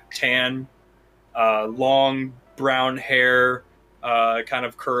dark tan, long brown hair, kind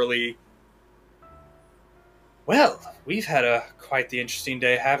of curly. Well, we've had quite the interesting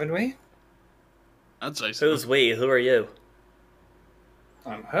day, haven't we? I'd say so. Who's we? Who are you?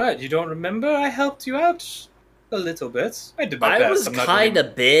 I'm hurt. You don't remember? I helped you out a little bit. I did my best. I was I'm not kind doing-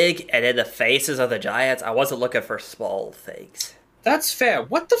 of big, and in the faces of the giants, I wasn't looking for small things. That's fair.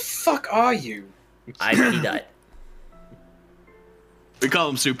 What the fuck are you? I'm Peanut. We call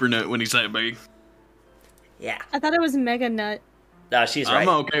him Super Nut when he's that big. Yeah. I thought it was Mega Nut. No, she's right. I'm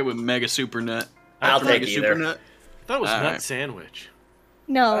okay with Mega Super Nut. I'll After take Mega either. Super Nut. I thought it was All nut right. sandwich.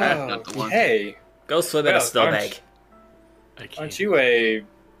 No. Not the one. Hey, Go swim in a Well, snowbank. I can't. aren't you a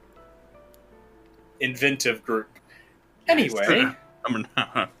inventive group? Anyway, I'm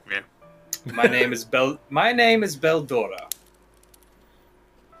yeah. my name is Beldora.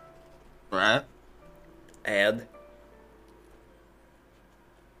 Right. And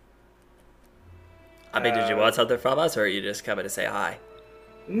I mean, did you want something from us, or are you just coming to say hi?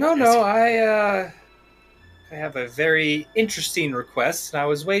 No, I have a very interesting request, and I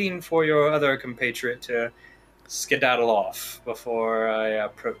was waiting for your other compatriot to skedaddle off before I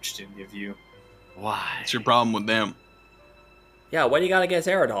approached any of you. Why? What's your problem with them? Yeah, what do you got against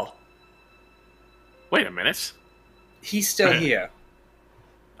Aerodol? Wait a minute. He's still here.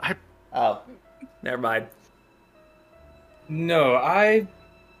 Oh, never mind. No, I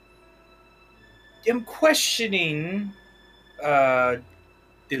am questioning the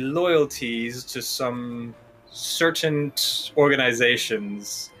loyalties to some certain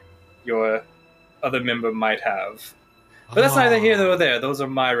organizations your other member might have. But that's neither here nor there. Those are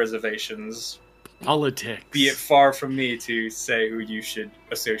my reservations. Politics. Be it far from me to say who you should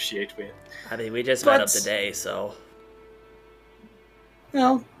associate with. I mean, we just met But- up today, so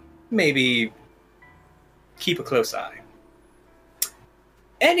Well, maybe keep a close eye.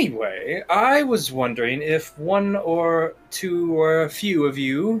 Anyway, I was wondering if one or two or a few of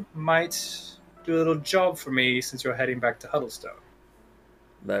you might do a little job for me since you're heading back to Huddlestone.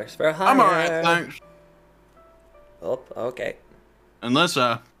 thanks for hire. I'm alright, thanks. Oh, okay. Unless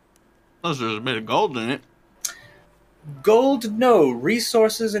there's a bit of gold in it. Gold, no.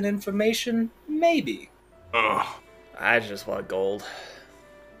 Resources and information, maybe. Ugh. I just want gold.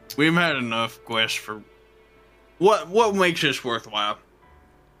 We've had enough quests for what makes this worthwhile.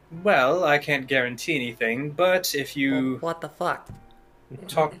 Well, I can't guarantee anything, but if Well, you what the fuck?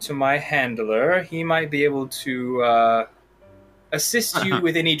 talk to my handler, he might be able to assist you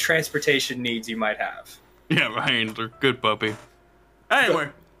with any transportation needs you might have. Yeah, my handler, good puppy. Anyway,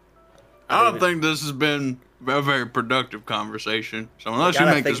 I don't think this has been a very productive conversation. So unless you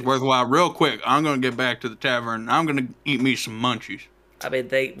gotta make this think- worthwhile real quick, I'm gonna get back to the tavern. I'm gonna eat me some munchies. I mean,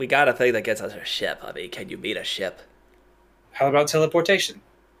 we got a thing that gets us a ship. I mean, can you meet a ship? How about teleportation?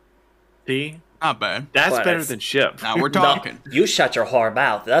 See? Not bad. That's But better it's- than ship. Now we're talking. No, you shut your whore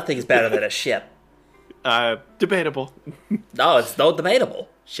mouth. Nothing's better than a ship. Debatable. No, it's no debatable.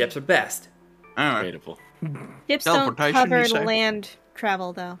 Ships are best. All right. Debatable. Ships don't Teleportation, cover you say? land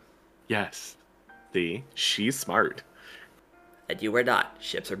travel, though. Yes. See? She's smart. And you are not.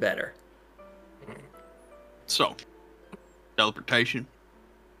 Ships are better. So, teleportation.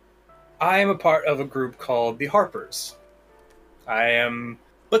 I am a part of a group called the Harpers. I am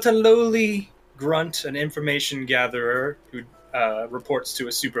but a lowly grunt, an information gatherer who reports to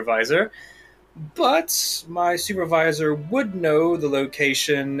a supervisor. But my supervisor would know the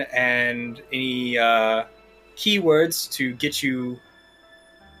location and any keywords to get you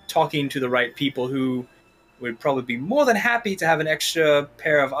talking to the right people who would probably be more than happy to have an extra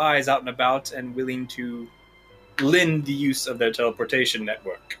pair of eyes out and about and willing to lend the use of their teleportation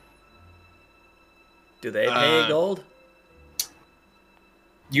network. Do they pay gold?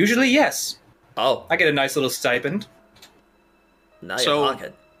 Usually, yes. Oh, I get a nice little stipend. now So- you're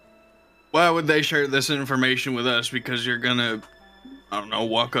talking. Why would they share this information with us? Because you're gonna, I don't know,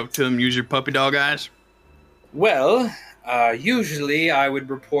 walk up to them, use your puppy dog eyes? Well, usually I would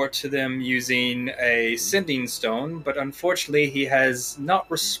report to them using a sending stone, but unfortunately he has not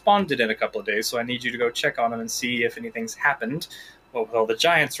responded in a couple of days, so I need you to go check on him and see if anything's happened with all the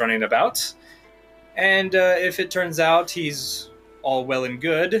giants running about. And if it turns out he's all well and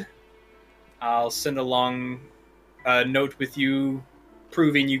good, I'll send along a note with you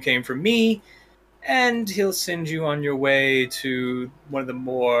proving you came from me, and he'll send you on your way to one of the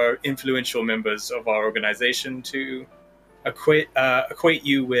more influential members of our organization to equate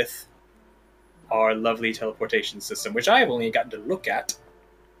you with our lovely teleportation system, which I have only gotten to look at.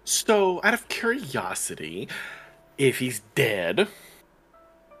 So, out of curiosity, if he's dead,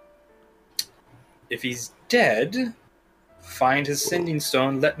 If he's dead, find his sending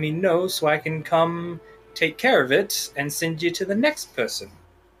stone, let me know so I can come take care of it and send you to the next person.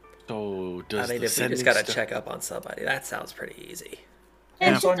 so does I mean, the if we sending just gotta sto- check up on somebody, that sounds pretty easy.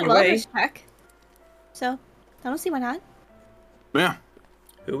 And It's on it's a your way. wellness check. So, I don't see why not. Yeah.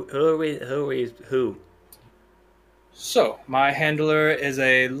 Who are we? So, my handler is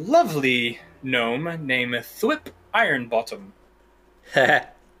a lovely gnome named Thwip Ironbottom.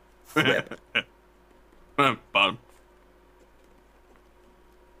 Flip. Bottom.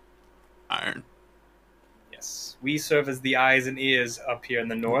 Iron. Yes, we serve as the eyes and ears up here in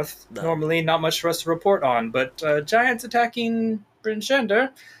the north. No. Normally, not much for us to report on, but giants attacking Bryn Shander,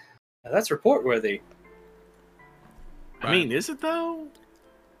 that's report worthy. I mean, is it though?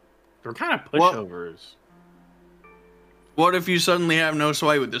 They're kind of Well- pushovers. What if you suddenly have no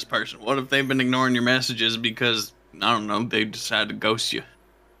sway with this person? What if they've been ignoring your messages because, I don't know, they decided to ghost you?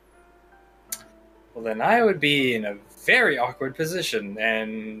 Well, then I would be in a very awkward position,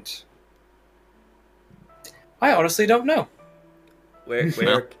 and I honestly don't know. Where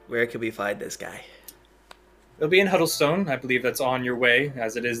can we find this guy? It'll be in Huddlestone. I believe that's on your way,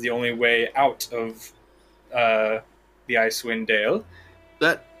 as it is the only way out of the Icewind Dale.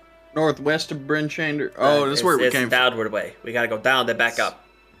 That northwest of Bryn Shander? Oh, that's where we it's came from. downward way. We gotta go down, then back up.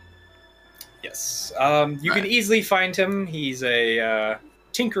 Yes. You can Right. easily find him. He's a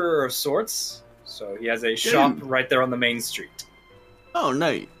tinkerer of sorts. So he has a shop right there on the main street. Oh, no.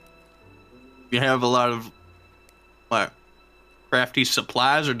 You have a lot of, what, crafty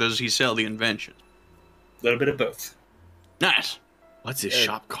supplies, or does he sell the inventions? A little bit of both. Nice. What's his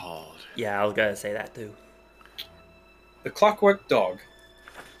shop called? Yeah, I was gonna say that too. The Clockwork Dog.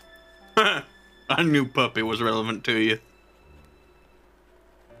 I knew puppy was relevant to you.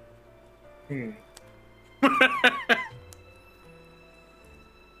 Hmm.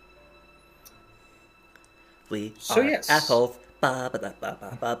 We So are yes. assholes. Ba, ba, da, ba,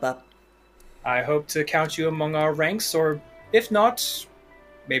 ba, ba, ba. I hope to count you among our ranks, or if not,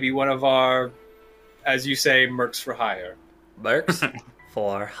 maybe one of our, as you say, mercs for hire. Mercs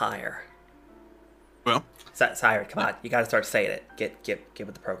for hire. Well, Siren, come on. You gotta start saying it. Get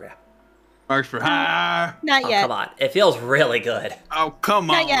with the program. marks for hire. Not Oh, yet. come on. It feels really good. Oh, come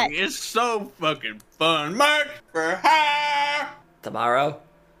Not on. yet. It's so fucking fun. Marks for hire. Tomorrow?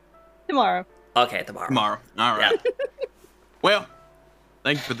 Tomorrow. Okay, tomorrow. Tomorrow. All right. Well,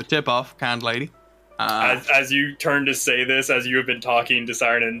 thank you for the tip-off, kind lady. As you turn to say this, as you have been talking to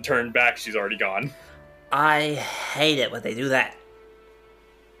Siren and turn back, she's already gone. I hate it when they do that.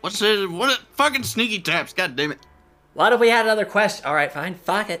 What's this? What fucking sneaky taps? God damn it. What if we had another question? Alright, fine.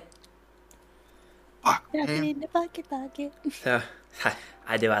 Fuck it. Fuck, Drop it man. in the bucket.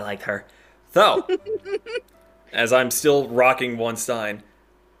 I do. I liked her. So, As I'm still rocking one stein.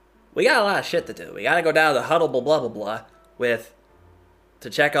 we got a lot of shit to do. We gotta go down to Huddle blah blah blah to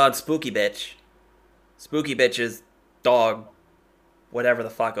check on Spooky Bitch. Spooky Bitch's dog, whatever the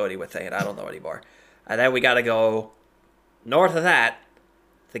fuck Odie was saying, I don't know anymore. And then we gotta go north of that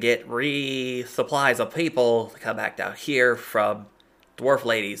to get resupplies of people to come back down here from Dwarf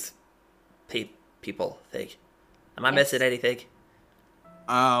Lady's people thing. Am I missing anything?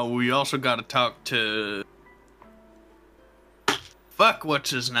 We also got to talk to. Fuck,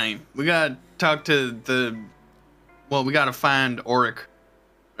 what's his name? We got to talk to the. Well, we got to find Auric.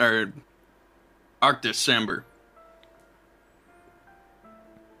 Or. Arcticember.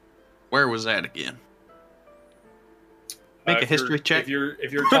 Where was that again? Make a If you're- history check.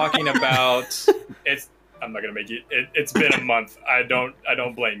 If you're talking about it's, I'm not gonna make it. It's been a month. I don't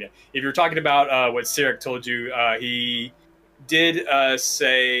blame you. If you're talking about what Sirik told you, he did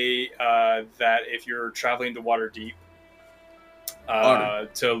say that if you're traveling to Waterdeep,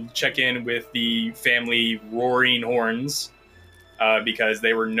 to check in with the family Roaring Horns, because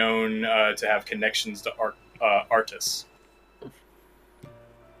they were known to have connections to Artis.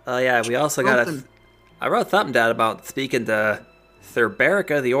 Oh yeah, we also got Something. I wrote something down about speaking to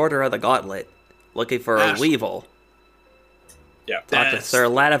Thurberica, the Order of the Gauntlet, looking for a Yes. Weevil. Yeah. Talk to That's- Sir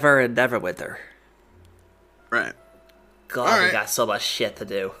Latimer and Neverwinter. Right. God, we Alright. got so much shit to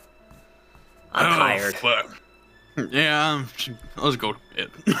do. I'm Oh, tired. Fuck. Yeah, let's go to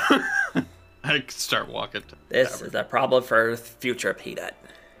bed. I can start walking. This is a problem for future Peanut.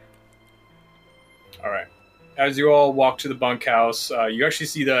 All right. As you all walk to the bunkhouse, you actually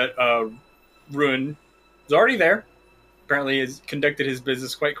see that Ruin is already there. Apparently, has conducted his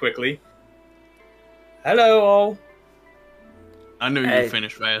business quite quickly. Hello, all. I knew Hey. you'd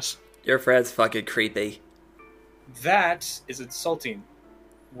finish fast. Your friend's fucking creepy. That is insulting.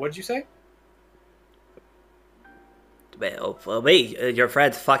 What'd you say? Well, for me, your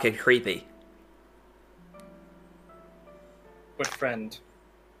friend's fucking creepy. What friend?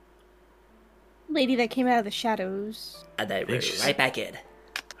 Lady that came out of the shadows. And they were she's- right back in.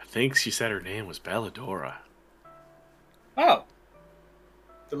 I think she said her name was Belladora. Oh.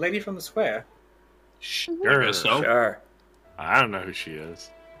 The lady from the square. Sure. guess so. Sure. I don't know who she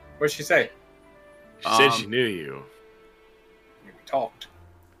is. What'd she say? She said she knew you. We talked.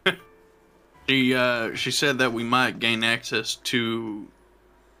 She said that we might gain access to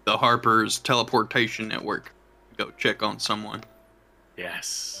the Harper's teleportation network. Go check on someone.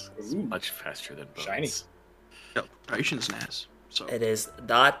 Yes. It's Ooh. much faster than boats. Shiny. Teleportation's nice. So It is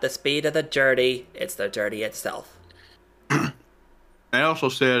not the speed of the journey, it's the journey itself. they also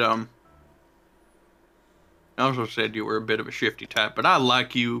said you were a bit of a shifty type, but I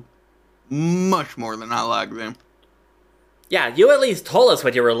like you much more than I like them. Yeah, you at least told us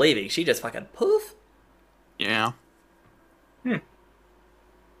when you were leaving. She just fucking poof. Yeah.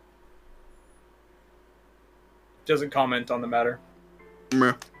 Doesn't comment on the matter.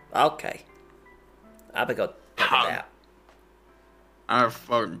 Meh. Okay. I'm gonna go take a nap. Our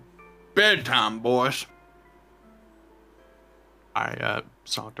fucking bedtime, boys. I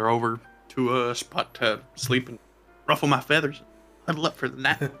saunter over to a spot to sleep and ruffle my feathers. Huddle up for the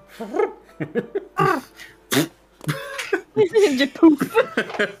nap. Just poof.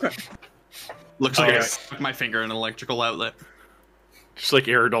 Looks like I Alright. stuck my finger in an electrical outlet. Just like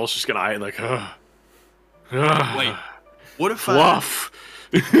Aerodol's just gonna eye it like, Wait, what if fluff.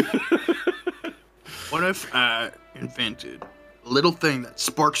 what if I invented a little thing that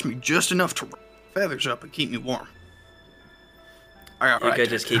sparks me just enough to ruffle my feathers up and keep me warm? You could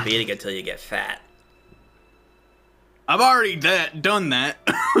just keep eating until you get fat. I've already done that.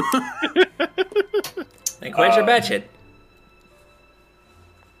 And quit your bitching.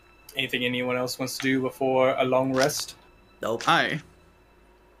 Anything anyone else wants to do before a long rest? Nope. I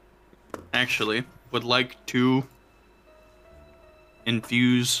actually would like to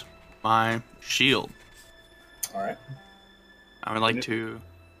infuse my shield. Alright. I would like to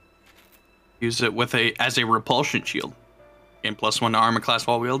use it as a repulsion shield. Gain +1 to armor class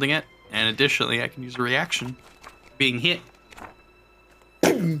while wielding it, and additionally I can use a reaction being hit.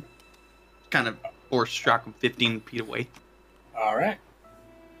 Kind of force shock them 15 feet away. Alright.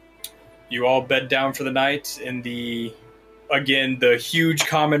 You all bed down for the night in the huge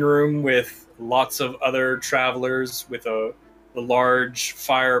common room with lots of other travelers with the large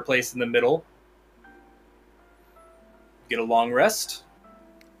fireplace in the middle. Get a long rest,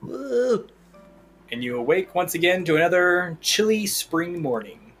 Woo. and you awake once again to another chilly spring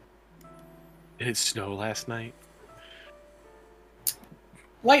morning. Did it snow last night?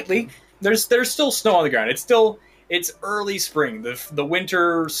 Lightly. There's still snow on the ground. It's early spring. The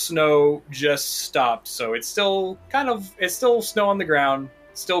winter snow just stopped, so it's still snow on the ground,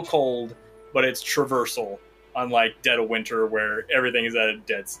 still cold, but it's traversal, unlike dead of winter where everything is at a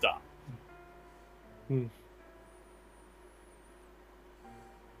dead stop.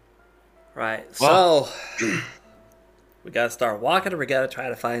 Right. Well- So we gotta start walking, or we gotta try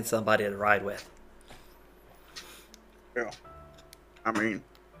to find somebody to ride with. Yeah. I mean,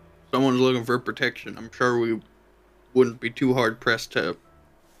 someone's looking for protection. I'm sure we wouldn't be too hard pressed to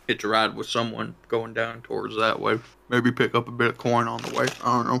hitch a ride with someone going down towards that way. Maybe pick up a bit of coin on the way.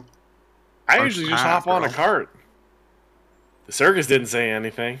 I don't know. I Or usually just after hop on a all. cart. The circus didn't say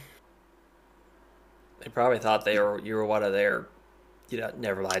anything. They probably thought you were one of their.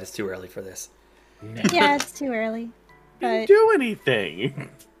 Never mind. It's too early for this. Yeah, it's too early. Didn't But do anything.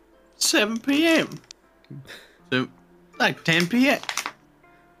 7 p.m. So, like 10 p.m.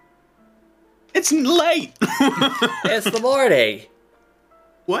 It's late. It's the morning.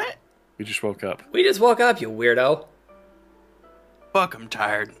 What? We just woke up. We just woke up, you weirdo. Fuck, I'm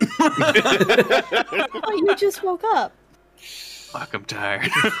tired. oh, you just woke up. Fuck, I'm tired.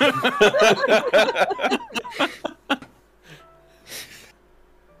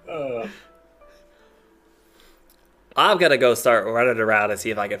 I'm gonna go start running around and see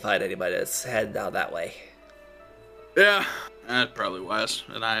if I can find anybody that's heading down that way. Yeah, that's probably wise.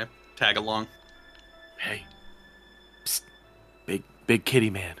 And I tag along. Hey. Psst. Big kitty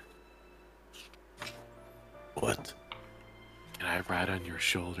man. What? Can I ride on your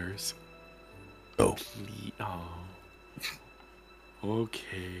shoulders? Oh, Oh.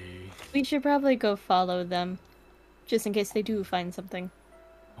 Okay. We should probably go follow them, just in case they do find something.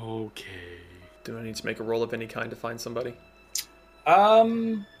 Okay. Do I need to make a roll of any kind to find somebody?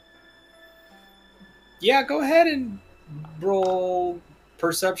 Yeah, go ahead and roll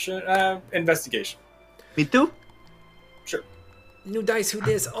perception, investigation. Me too. Sure. New dice, who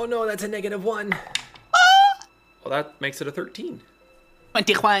dis? Oh no, that's a -1. Well, that makes it a 13.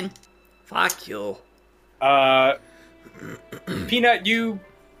 21. Fuck you. Peanut, you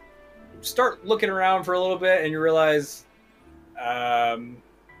start looking around for a little bit, and you realize no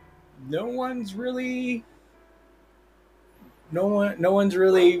one's really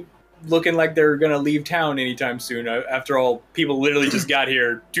looking like they're gonna leave town anytime soon. After all, people literally just got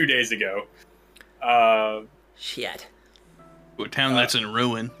here 2 days ago. Shit. To a town that's in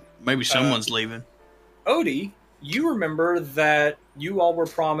ruin. Maybe someone's leaving. Odie, you remember that you all were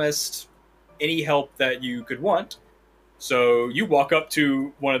promised any help that you could want. So you walk up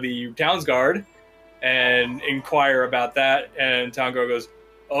to one of the town's guard and inquire about that, and town guard goes,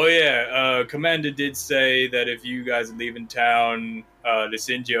 "Oh yeah, Commander did say that if you guys are leaving town, to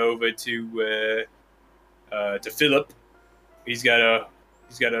send you over to Philip. He's got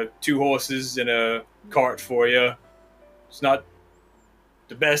 2 horses and a cart for you. It's not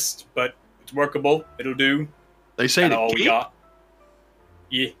the best, but it's workable. It'll do." They say That's to all we keep? got.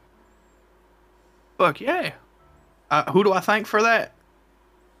 Yeah. Fuck yeah. Who do I thank for that?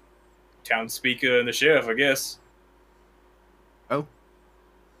 Town speaker and the sheriff, I guess. Oh.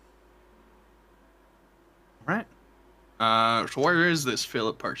 Right. So where is this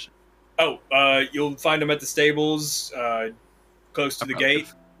Philip person? Oh, you'll find him at the stables, close to the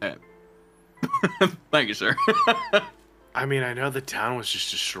gate. Thank you, sir. I mean, I know the town was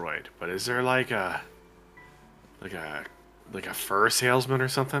just destroyed, but is there like a fur salesman or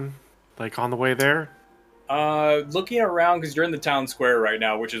something like on the way there? Looking around, because you're in the town square right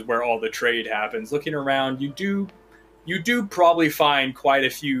now, which is where all the trade happens. Looking around, you do probably find quite a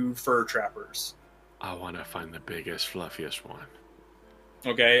few fur trappers. I want to find the biggest, fluffiest one.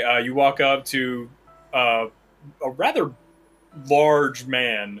 Okay, you walk up to a rather large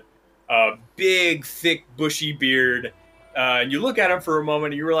man, big, thick, bushy beard, and you look at him for a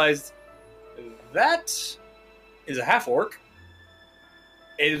moment and you realize that is a half-orc.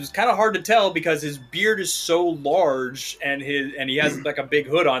 It was kind of hard to tell because his beard is so large and he has like a big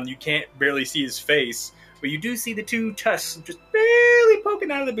hood on, you can't barely see his face, but you do see the 2 tusks just barely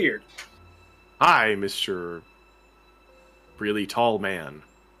poking out of the beard. Hi, Mr. Really Tall Man.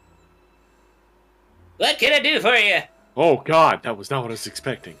 What can I do for you? Oh God, that was not what I was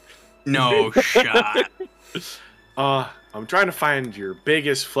expecting. No shot. I'm trying to find your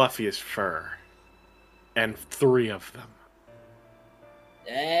biggest, fluffiest fur. And 3 of them.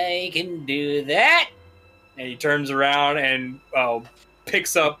 I can do that. And he turns around and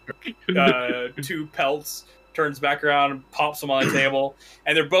picks up 2 pelts, turns back around and pops them on the table.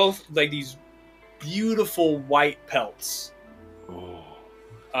 And they're both like these beautiful white pelts.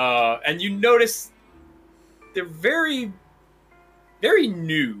 Oh. And you notice they're very, very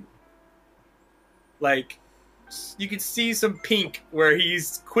new. Like, you can see some pink where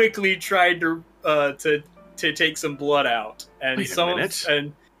he's quickly tried to take some blood out. And Wait a minute.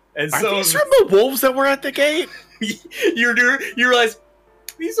 and Are some these from the wolves that were at the gate? you realize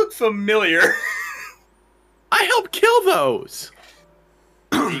these look familiar. I helped kill those.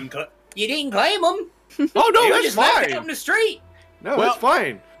 You didn't claim them. Oh no, You that's just left fine. them on the street. No, Well- that's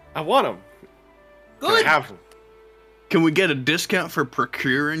fine. I want them. Can Good. I have them? Can we get a discount for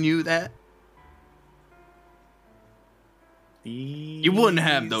procuring you that? You wouldn't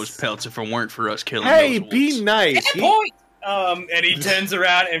have those pelts if it weren't for us killing Hey, those be wolves. nice. Good point. And he turns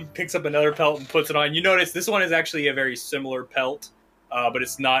around and picks up another pelt and puts it on. You notice this one is actually a very similar pelt, but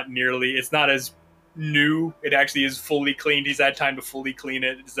it's not as new. It actually is fully cleaned. He's had time to fully clean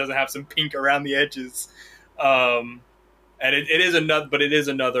it. It just doesn't have some pink around the edges. And it is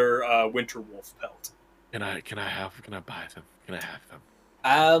another winter wolf pelt. Can I buy them? Can I have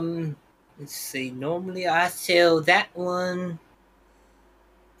them? Let's see. Normally I sell that one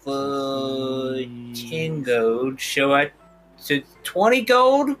for 10 gold. So 20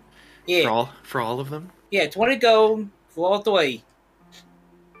 gold? Yeah. For all of them? Yeah, 20 gold for all 3.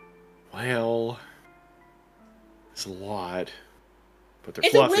 Well, it's a lot, but they're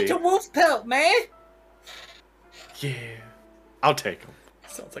It's fluffy. a winter wolf pelt, man. Yeah, I'll take them.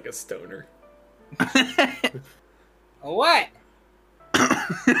 Sounds like a stoner. What?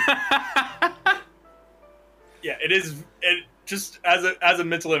 Yeah, it is. It just as a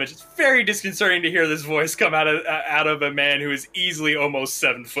mental image, it's very disconcerting to hear this voice come out of a man who is easily almost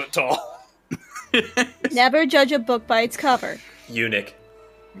 7 foot tall. Never judge a book by its cover. Eunuch.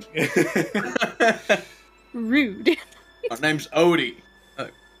 Rude. My name's Odie.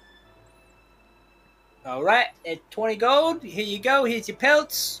 All right, at 20 gold. Here you go. Here's your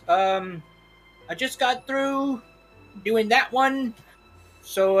pelts. I just got through doing that one.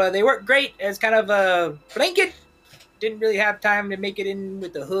 So they work great as kind of a blanket. Didn't really have time to make it in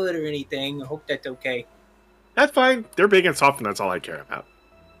with the hood or anything. I hope that's okay. That's fine. They're big and soft, and that's all I care about.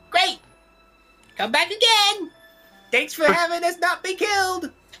 Great! Come back again! Thanks for having us not be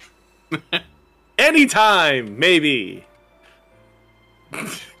killed! Anytime, maybe.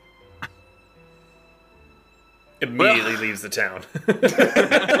 Immediately leaves the town.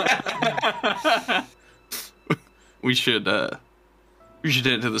 We should head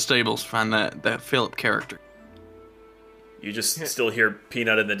to the stables, find that Philip character. You just still hear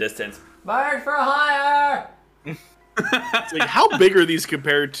Peanut in the distance. Bird for hire! It's like, how big are these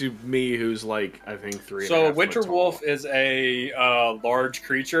compared to me, who's like, I think 3.5 So foot Winter tall? Wolf is a large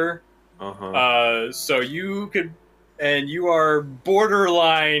creature. So you could, and you are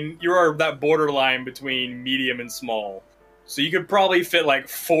borderline. You are that borderline between medium and small. So you could probably fit like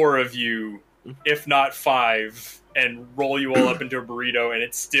 4 of you, if not 5, and roll you all up into a burrito, and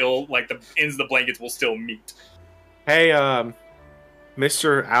it's still like the ends of the blankets will still meet. Hey,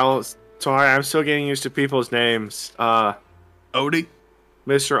 Mr. Al. Sorry, I'm still getting used to people's names. Odie?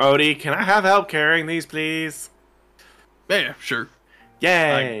 Mr. Odie, can I have help carrying these, please? Yeah, sure.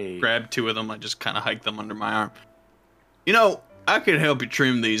 Yay! I grab 2 of them. I just kind of hike them under my arm. You know, I could help you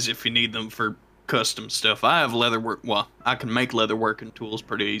trim these if you need them for custom stuff. I have leatherwork. Well, I can make leatherworking tools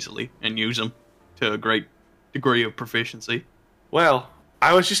pretty easily and use them to a great degree of proficiency. Well,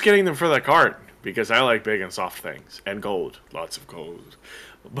 I was just getting them for the cart because I like big and soft things and gold, lots of gold.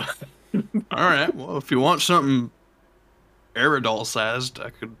 All right. Well, if you want something Aerodol sized, I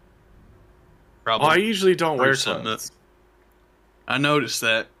could probably. I usually don't wear something clothes. I noticed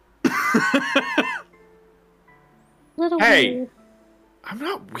that. Little Hey! weird. I'm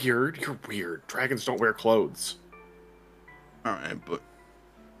not weird. You're weird. Dragons don't wear clothes. All right, but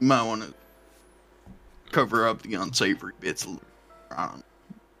you might want to cover up the unsavory bits a little.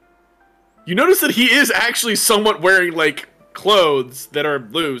 You notice that he is actually somewhat wearing, like, clothes that are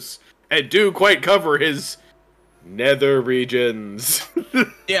loose and do quite cover his nether regions.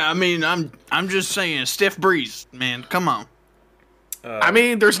 Yeah, I mean, I'm just saying, stiff breeze, man. Come on. I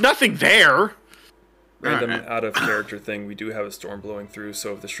mean, there's nothing there. Random Alright. out of character thing. We do have a storm blowing through,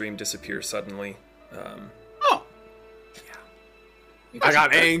 so if the stream disappears suddenly, Oh, I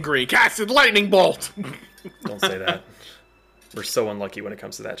got angry, casted lightning bolt. don't say that. We're so unlucky when it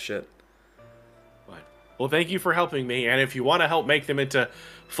comes to that shit. Well, thank you for helping me, and if you want to help make them into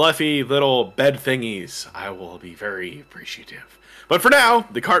fluffy little bed thingies, I will be very appreciative. But for now,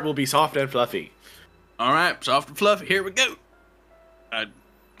 the cart will be soft and fluffy. all right, soft and fluffy. Here we go. I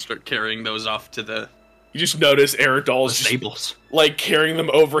start carrying those off to the You just notice Aerodol's just, stables. like, carrying them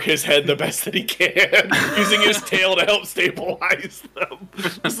over his head the best that he can, using his tail to help stabilize them.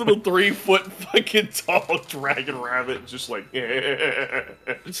 This little 3-foot fucking tall dragon rabbit, just like,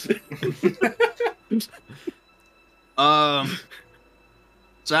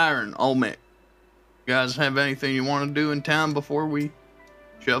 Siren, Olmec, you guys have anything you want to do in town before we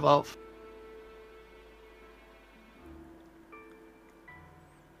shove off?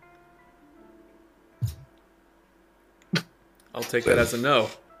 I'll take that as a no.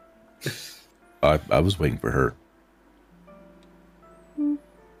 I was waiting for her.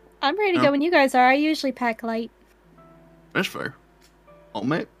 I'm ready to No. go when you guys are. I usually pack light. That's fair.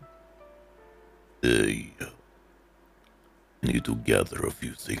 Olmec? I need to gather a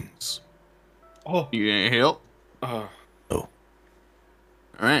few things. You ain't help? uh, Oh,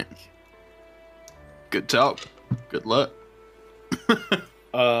 Alright. Good talk. Good luck.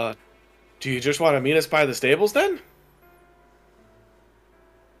 do you just want to meet us by the stables then?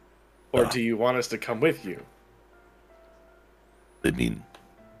 Or do you want us to come with you? I mean,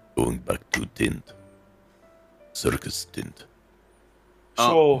 going back to Tint. Circus Tint.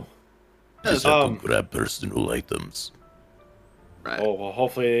 So, Just have to grab personal items. Right. oh, well,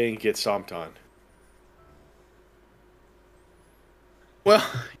 hopefully they didn't get stomped on. Well,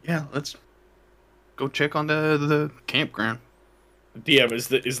 yeah, let's go check on the campground. DM, is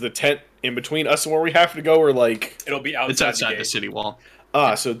the tent in between us and where we have to go, or like... It'll be outside, It's outside the the gate. city wall.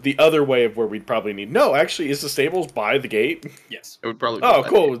 So the other way of where we'd probably need... No, actually, is the stables by the gate? Yes. It would probably be Oh, that.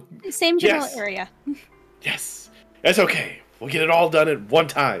 cool. Same general Yes. area. Yes. That's okay. We'll get it all done at one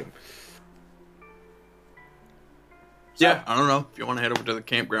time. Yeah, I don't know. If you want to head over to the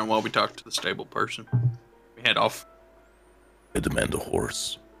campground while we talk to the stable person, we head off. I demand a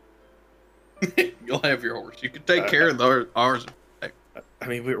horse. You'll have your horse. You can take care of ours. I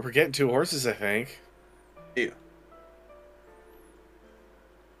mean, we're getting 2 horses, I think. Yeah.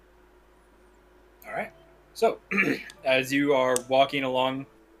 All right. So, as you are walking along,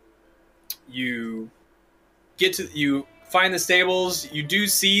 you find the stables. You do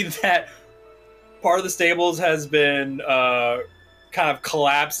see that part of the stables has been kind of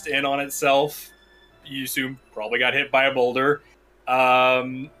collapsed in on itself. You assume probably got hit by a boulder.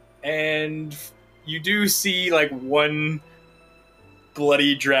 And you do see like one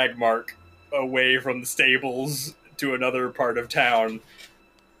bloody drag mark away from the stables to another part of town.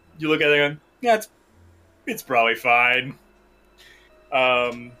 You look at it and go, yeah, it's probably fine.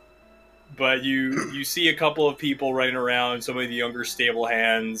 But you see a couple of people running around, some of the younger stable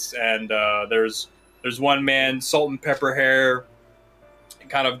hands, and there's one man, salt and pepper hair,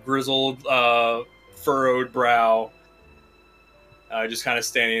 kind of grizzled, furrowed brow, just kind of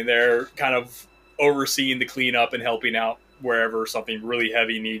standing there, kind of overseeing the cleanup and helping out wherever something really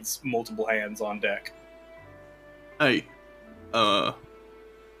heavy needs multiple hands on deck. Hey, are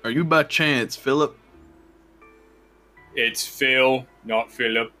you by chance Philip? It's Phil, not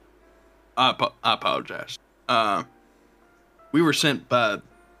Philip. I apologize. We were sent by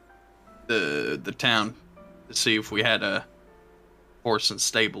the town to see if we had a horse and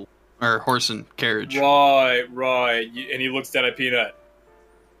stable or horse and carriage. Right. And he looks down at Peanut.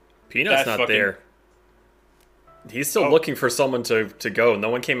 Peanut's not there. He's still looking for someone to go. No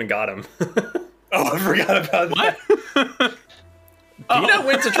one came and got him. Oh, I forgot about that. Peanut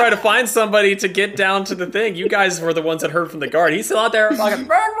went to try to find somebody to get down to the thing. You guys were the ones that heard from the guard. He's still out there fucking...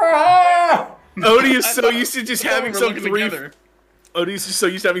 Odie is so used to just having some Odie's just so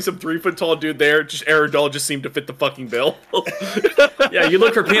used to having some 3-foot tall dude there. Just Aerodol just seemed to fit the fucking bill. Yeah, you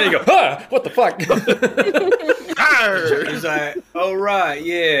look for Peanut and you go, huh, what the fuck? He's like, oh, right,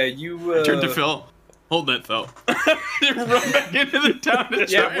 yeah, you... Turn to Phil. Hold that, Phil. Run back into the town to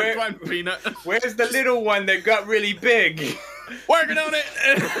try and find Peanut. Where's the little one that got really big? Working on it!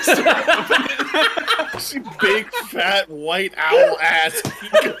 Big, fat, white owl ass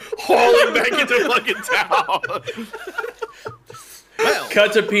hauling back into fucking town. Well.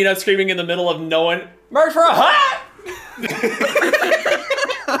 Cut to Peanut screaming in the middle of no one. Merch for a hat!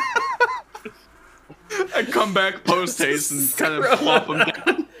 I come back post haste and kind of plop him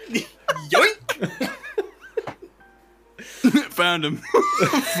down. Yoink! Found him.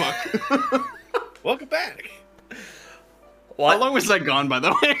 Fuck. Welcome back. What? How long was that gone, by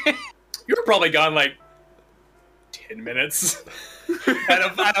the way? You were probably gone like 10 minutes.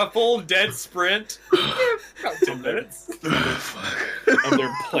 at a full dead sprint. About 10 minutes. I'm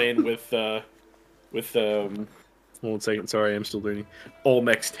there playing with 1 second, sorry, I'm still learning.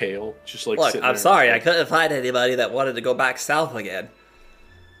 Olmec's tail. Just like Look, sitting I'm there. sorry, I couldn't find anybody that wanted to go back south again.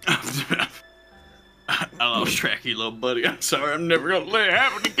 I lost track, you little buddy. I'm sorry, I'm never gonna let it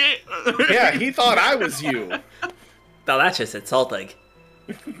happen again. Yeah, he thought I was you. No, that's just insulting.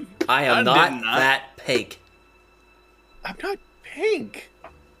 I am not that pink. I'm not pink.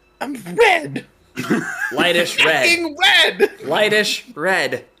 I'm red. Lightish red. Fucking red. Lightish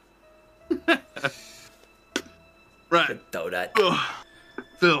red. Right. Donut. Ugh.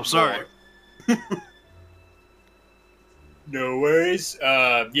 Phil, sorry. No worries.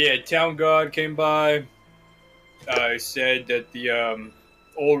 Yeah, town guard came by. Said that the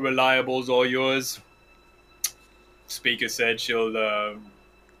old reliable's all yours. Speaker said she'll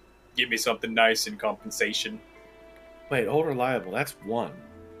give me something nice in compensation. Wait, old reliable, that's 1.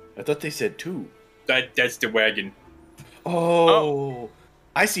 I thought they said 2. That's the wagon. Oh.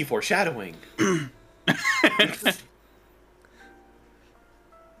 I see foreshadowing.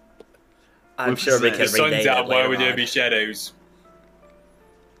 I'm sure we The can The sun's rename out, it why later would there on. be shadows?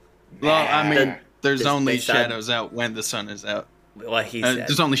 Well, I mean, there's This- only this sun- shadows out when the sun is out. What he said.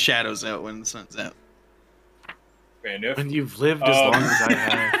 There's only shadows out when the sun's out. Fair enough. When you've lived as long as I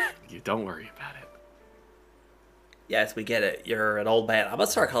have, you don't worry about it. Yes, we get it. You're an old man. I'm gonna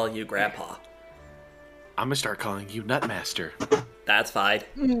start calling you Grandpa. I'm gonna start calling you Nutmaster. That's fine.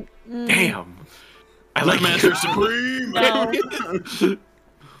 Damn. I like Master Supreme!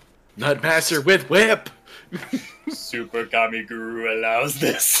 Nutmaster with whip. Super Kami Guru allows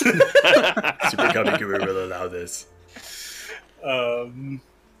this. Super Cubby Guru will allow this. Are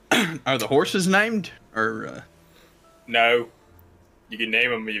the horses named? Or, No. You can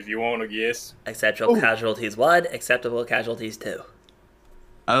name them if you want, I guess. Acceptable casualties 1, acceptable casualties 2.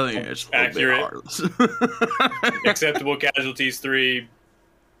 I think it's a little Accurate. bit heartless. Acceptable casualties 3.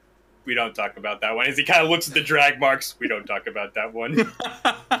 We don't talk about that one. As he kind of looks at the drag marks, we don't talk about that one.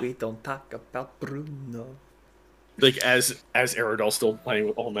 We don't talk about Bruno. Like as Aerodol's still playing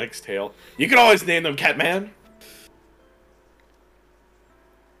with Olmec's tail. You can always name them Catman.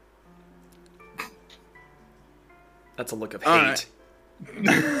 That's a look of All hate.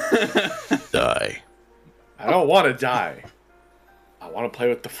 Die. I don't want to die. I want to play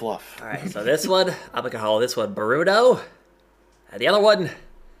with the fluff. Alright, so this one, I'm gonna call this one Bruno. And the other one,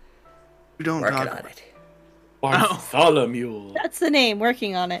 We don't working talk on about it. Bartholomew. That's the name.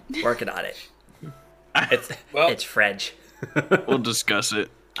 Working on it. Working on it. It's Well- it's French. We'll discuss it.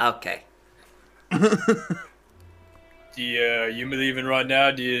 Okay. You leaving right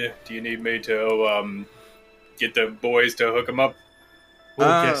now? Do you need me to get the boys to hook them up?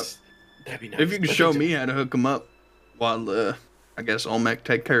 Well, yes. That'd be nice. If you can But show they me how to hook them up, while I guess Olmec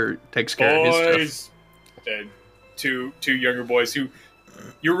takes care of his stuff. Boys, and two younger boys who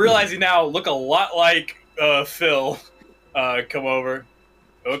you're realizing now look a lot like Phil. Come over,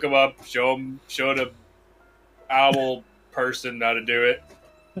 hook them up, show the owl person how to do it.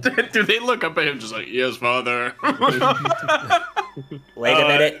 Do they look up at him just like, yes, father? Wait a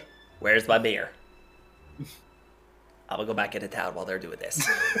minute. Where's my beer? I'm gonna go back into town while they're doing this.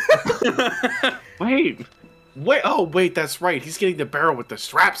 Wait. Oh, wait, that's right. He's getting the barrel with the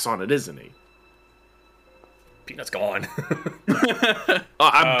straps on it, isn't he? Peanut's gone.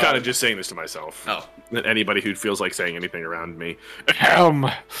 I'm kind of just saying this to myself. Oh. And anybody who feels like saying anything around me. But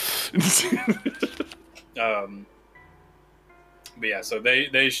yeah, so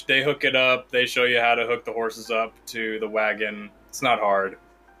they hook it up. They show you how to hook the horses up to the wagon. It's not hard.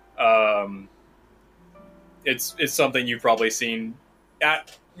 It's something you've probably seen,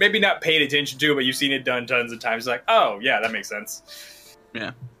 maybe not paid attention to, but you've seen it done tons of times. It's like, oh yeah, that makes sense.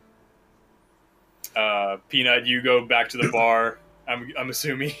 Yeah. Peanut, you go back to the bar. I'm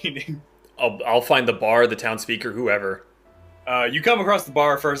assuming. I'll find the bar, the town speaker, whoever. You come across the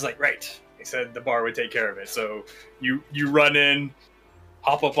bar first, like, right. They said the bar would take care of it. So you run in,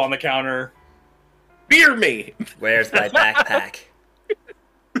 hop up on the counter. Beer me! Where's my backpack?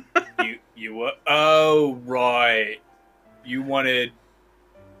 Oh, right. You wanted...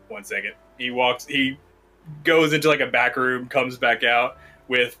 One second. He goes into like a back room, comes back out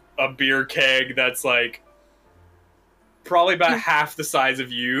with a beer keg that's like probably about half the size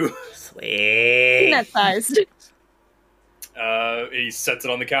of you. Sweet. That sized. He sets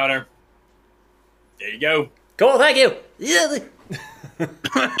it on the counter. There you go. Cool, thank you. Yeah.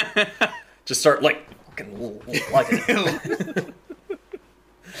 Just start like fucking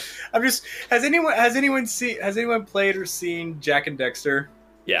Has anyone played or seen Jack and Dexter?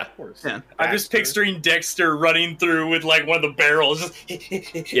 Yeah. Yeah. I'm just picturing Dexter running through with like one of the barrels.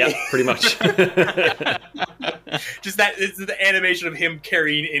 Just Yeah, pretty much. just that it's the animation of him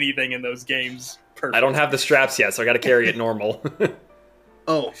carrying anything in those games. Perfect. I don't have the straps yet, so I got to carry it normal.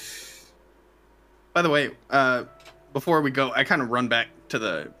 Oh. By the way, before we go, I kind of run back to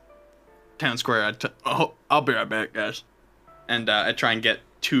the town square. I'll be right back, guys. And I try and get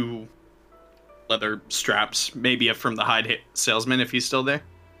 2 leather straps, maybe from the hide salesman if he's still there.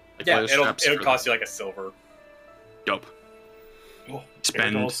 Like Yeah, leather straps it'll for cost you like a silver. Dope. Oh,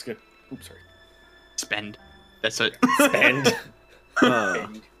 Spend. Oops, sorry. Spend. That's it. Spend.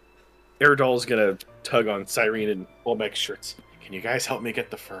 Aerodol's gonna tug on Cyrene and Olmec's shirts. Can you guys help me get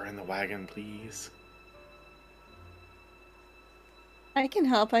the fur in the wagon, please? I can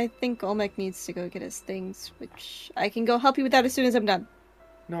help. I think Olmec needs to go get his things, which I can go help you with that as soon as I'm done.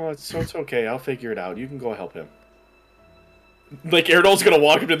 No, it's okay. I'll figure it out. You can go help him. Like, Aerodol's gonna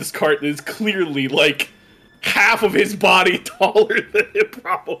walk up to this cart that is clearly, like, half of his body taller than him,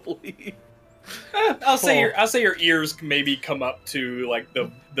 probably. I'll say your ears maybe come up to like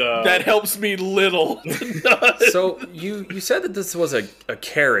the That helps me little. So you said that this was a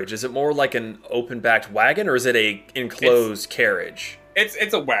carriage. Is it more like an open-backed wagon, or is it a enclosed carriage?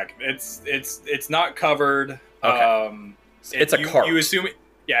 It's a wagon. It's not covered. Okay. It's a cart. You assume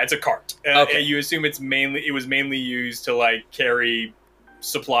it's a cart. Okay. You assume it was mainly used to like carry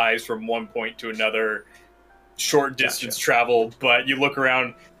supplies from one point to another, short distance travel. But you look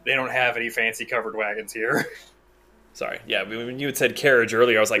around, they don't have any fancy covered wagons here. Sorry. Yeah, when you had said carriage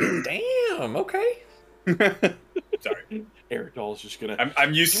earlier, I was like, damn, okay. Sorry. Aerodol's just gonna...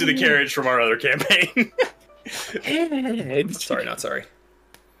 I'm used to the carriage from our other campaign. Sorry, not sorry.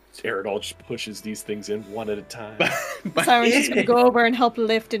 Aerodol just pushes these things in one at a time. Siren's just gonna go over and help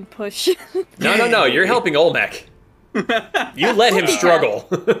lift and push. No, you're helping Olmec. You let him struggle.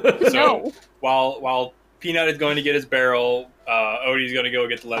 No. While Peanut is going to get his barrel, Odie's going to go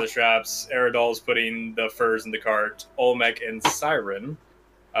get the leather straps, Aerodol's putting the furs in the cart, Olmec and Siren,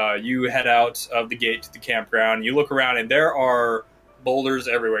 you head out of the gate to the campground. You look around and there are boulders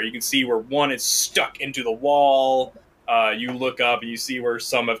everywhere. You can see where one is stuck into the wall. You look up and you see where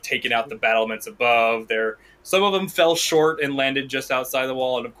some have taken out the battlements above. Some of them fell short and landed just outside the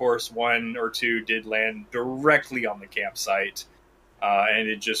wall, and of course 1 or 2 did land directly on the campsite. And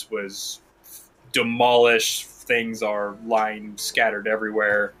it just was demolished. Things are lying scattered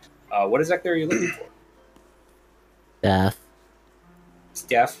everywhere. What exactly are you looking for? Death.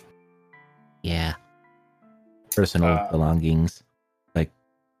 Steph. Yeah. Personal belongings, like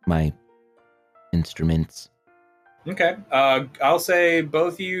my instruments. Okay. I'll say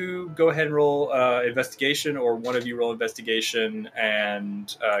both of you go ahead and roll investigation, or one of you roll investigation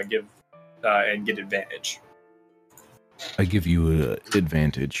and get advantage. I give you an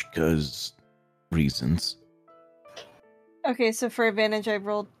advantage because reasons. Okay, so for advantage, I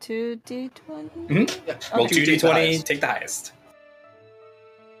rolled 2d20. Mm-hmm. Roll Okay. 2d20, take the highest.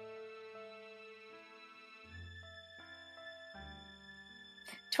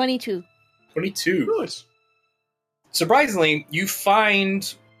 22. 22. Nice. Surprisingly, you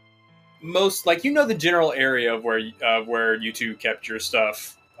find most, like, you know, the general area of where you two kept your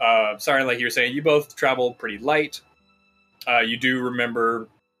stuff. Sorry, like you were saying, you both travel pretty light. You do remember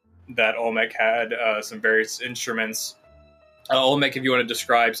that Olmec had some various instruments. Olmec, if you want to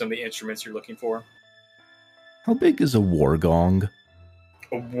describe some of the instruments you're looking for. How big is a war gong?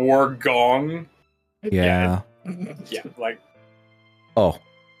 A war gong? Yeah. Yeah, like... Oh.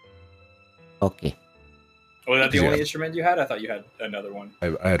 Okay. Was that the only Yeah. instrument you had? I thought you had another one.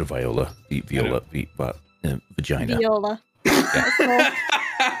 I had a viola. Vagina. Viola.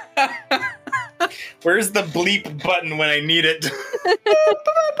 Where's the bleep button when I need it?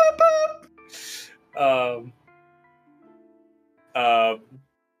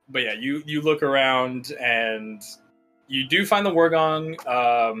 But yeah, you look around and you do find the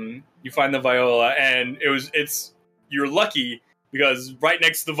wargong. You find the viola, and you're lucky because right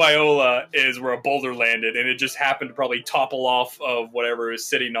next to the viola is where a boulder landed, and it just happened to probably topple off of whatever it was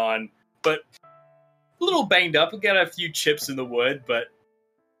sitting on. But a little banged up. We got a few chips in the wood, but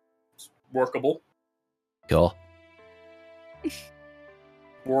it's workable. Cool.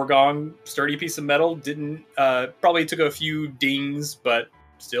 Wargong, sturdy piece of metal. Didn't probably took a few dings, but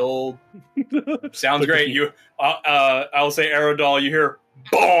still sounds great. You, I'll say Aerodol. You hear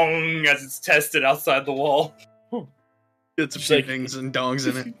bong as it's tested outside the wall. It's a few things and dongs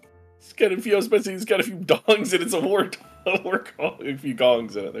in it. It's got a few. I was supposed to say it's got a few dongs and it's a war gong. A few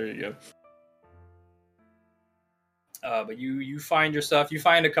gongs in it. There you go. But you find your stuff. You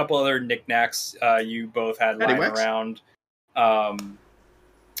find a couple other knickknacks you both had lying Paddywhacks? around.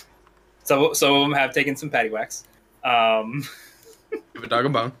 Some of them have taken some paddywhacks. Give a dog a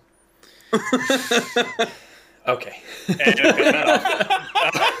bone. Okay. And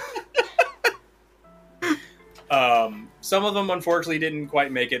some of them unfortunately didn't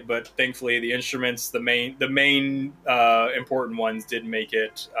quite make it, but thankfully the instruments, the main important ones, did make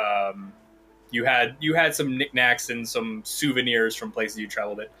it. You had some knickknacks and some souvenirs from places you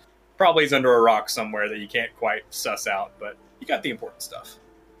traveled. It probably is under a rock somewhere that you can't quite suss out, but you got the important stuff.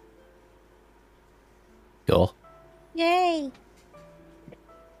 Cool. Yay!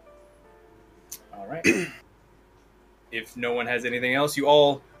 All right. If no one has anything else, you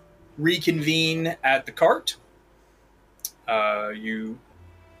all reconvene at the cart. You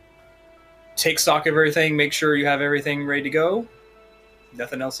take stock of everything, make sure you have everything ready to go.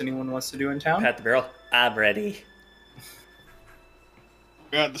 Nothing else anyone wants to do in town? Pat the barrel. I'm ready.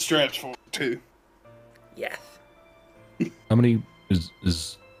 Got the straps for it too. Yes. How many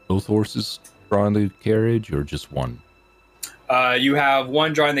is both horses drawing the carriage or just one? You have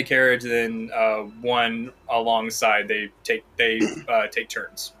one drawing the carriage, then one alongside. They take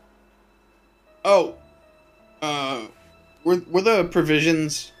turns. Oh, were the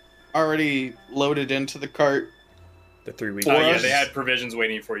provisions already loaded into the cart? The 3 weeks. Yeah, us? they had provisions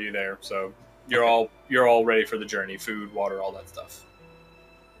waiting for you there, so you're all ready for the journey. Food, water, all that stuff.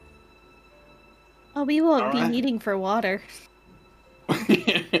 Oh, we won't be Alright. needing for water.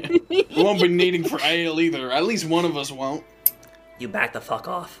 We won't be needing for ale either. At least one of us won't. You back the fuck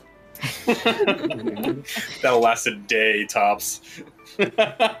off. That'll last a day tops.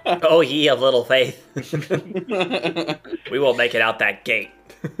 Oh, ye of little faith. We won't make it out that gate.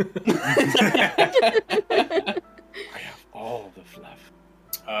 I have all the fluff.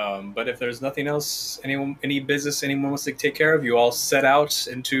 But if there's nothing else, any business anyone wants to take care of, you all set out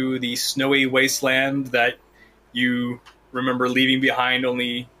into the snowy wasteland that you remember leaving behind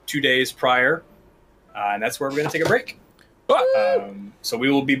only 2 days prior. And that's where we're going to take a break. So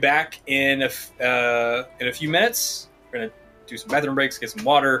we will be back in a few minutes. We're going to do some bathroom breaks, get some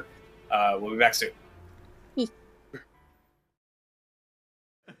water. We'll be back soon.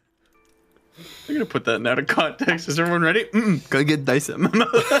 I'm gonna put that out of context. Is everyone ready? Go get dice at my mouth.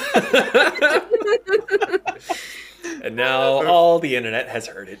 And now all the internet has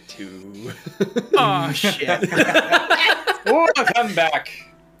heard it too. Oh shit! Come back.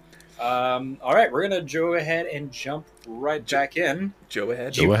 All right, we're gonna go ahead and jump right back in. Joe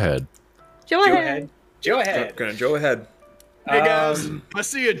ahead. Go ahead. Go ahead. Joe ahead. Gonna Joe ahead. Hey guys, I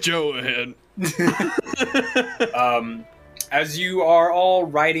see a Joe ahead. As you are all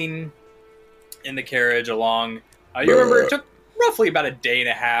riding in the carriage along, you remember it took roughly about a day and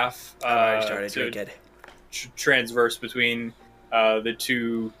a half to transverse between the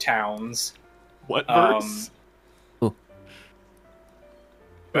two towns. What verse? Oh.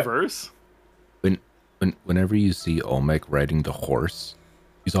 The verse? Whenever you see Olmec riding the horse,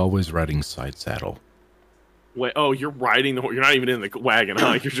 he's always riding side saddle. Wait, oh, you're riding the horse. You're not even in the wagon,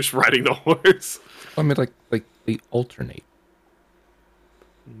 huh? You're just riding the horse. I mean, like they alternate.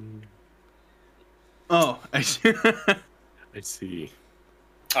 Oh, I see. I see.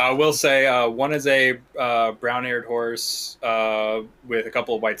 I will say one is a brown-haired horse with a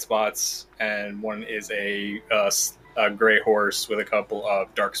couple of white spots, and one is a gray horse with a couple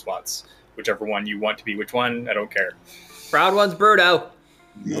of dark spots. Whichever one you want to be which one, I don't care. Brown one's Birdo.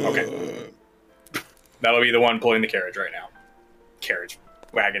 Okay. That'll be the one pulling the carriage right now. Carriage,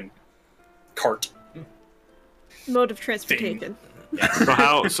 wagon, cart. Mode of transportation.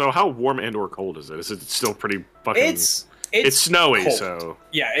 So how warm and or cold is it? Is it still pretty fucking? It's snowy, cold. so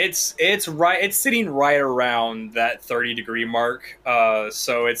yeah, it's sitting right around that 30-degree mark.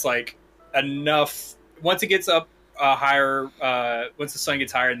 So it's like enough. Once it gets up higher, once the sun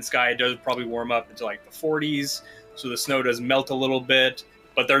gets higher in the sky, it does probably warm up into like the 40s. So the snow does melt a little bit,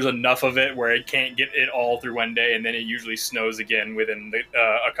 but there's enough of it where it can't get it all through one day, and then it usually snows again within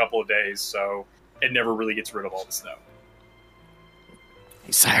a couple of days. So it never really gets rid of all the snow.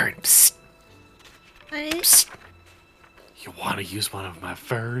 Hey, Siren, psst, What? psst. You want to use one of my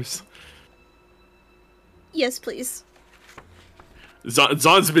furs? Yes, please.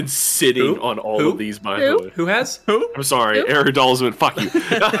 Zon's been sitting Who? on all Who? of these, by Who? the way. Who has? I'm sorry, Who? Aerodol's been. Fuck you.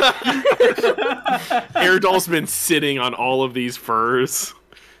 Aerodol's been sitting on all of these furs,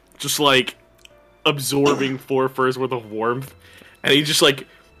 just like absorbing 4 furs worth of warmth, and he just like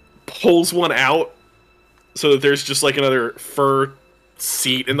pulls one out so that there's just like another fur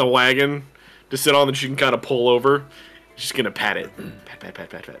seat in the wagon to sit on that you can kind of pull over. Just gonna pat it,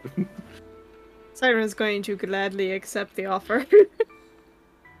 pat. Siren's going to gladly accept the offer.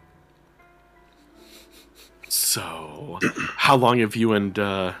 So, how long have you and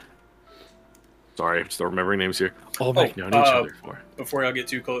sorry, I'm still remembering names here. Olmec known each other for? Before y'all get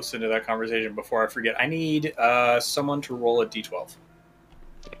too close into that conversation, before I forget, I need someone to roll a d12.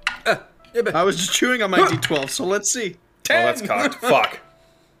 I was just chewing on my D12, so let's see. 10. Oh, that's cocked. Fuck.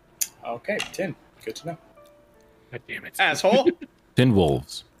 Okay, 10. Good to know. God damn it, Asshole. 10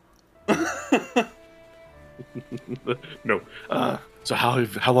 wolves. No. So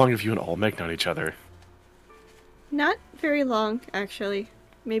how long have you and Olmec known each other? Not very long, actually.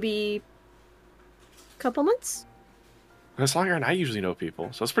 Maybe a couple months? That's longer than I usually know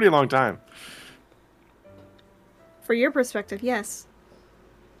people, so it's a pretty long time. For your perspective, yes.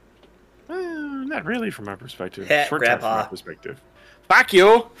 Not really from my perspective. Heh, Short term from Grandpa. my perspective. Fuck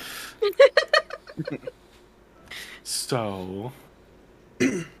you! So,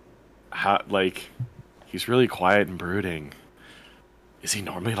 he's really quiet and brooding. Is he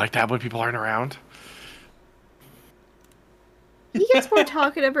normally like that when people aren't around? He gets more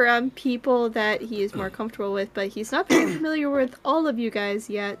talkative around people that he is more comfortable with, but he's not very familiar with all of you guys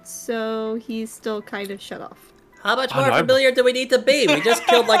yet, so he's still kind of shut off. How much Oh, more no, familiar do we need to be? We just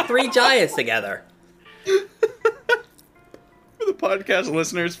killed like 3 giants together. For the podcast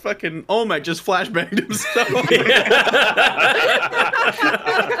listeners, fucking Olmec just flashbanged himself.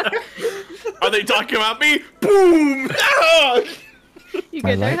 Are they talking about me? Boom! Ah! You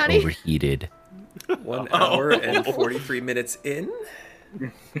My good there, light honey? overheated. 1 hour and 43 minutes in.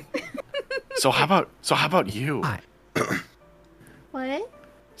 So how about you? Hi. What?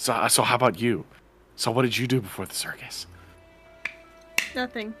 So how about you? So what did you do before the circus?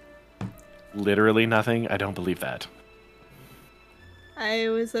 Nothing. Literally nothing? I don't believe that. I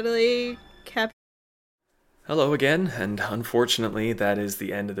was literally kept. Hello again, and unfortunately, that is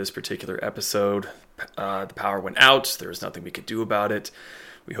the end of this particular episode. The power went out. There was nothing we could do about it.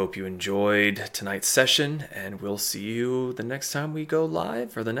 We hope you enjoyed tonight's session, and we'll see you the next time we go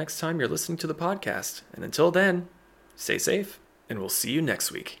live or the next time you're listening to the podcast. And until then, stay safe, and we'll see you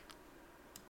next week.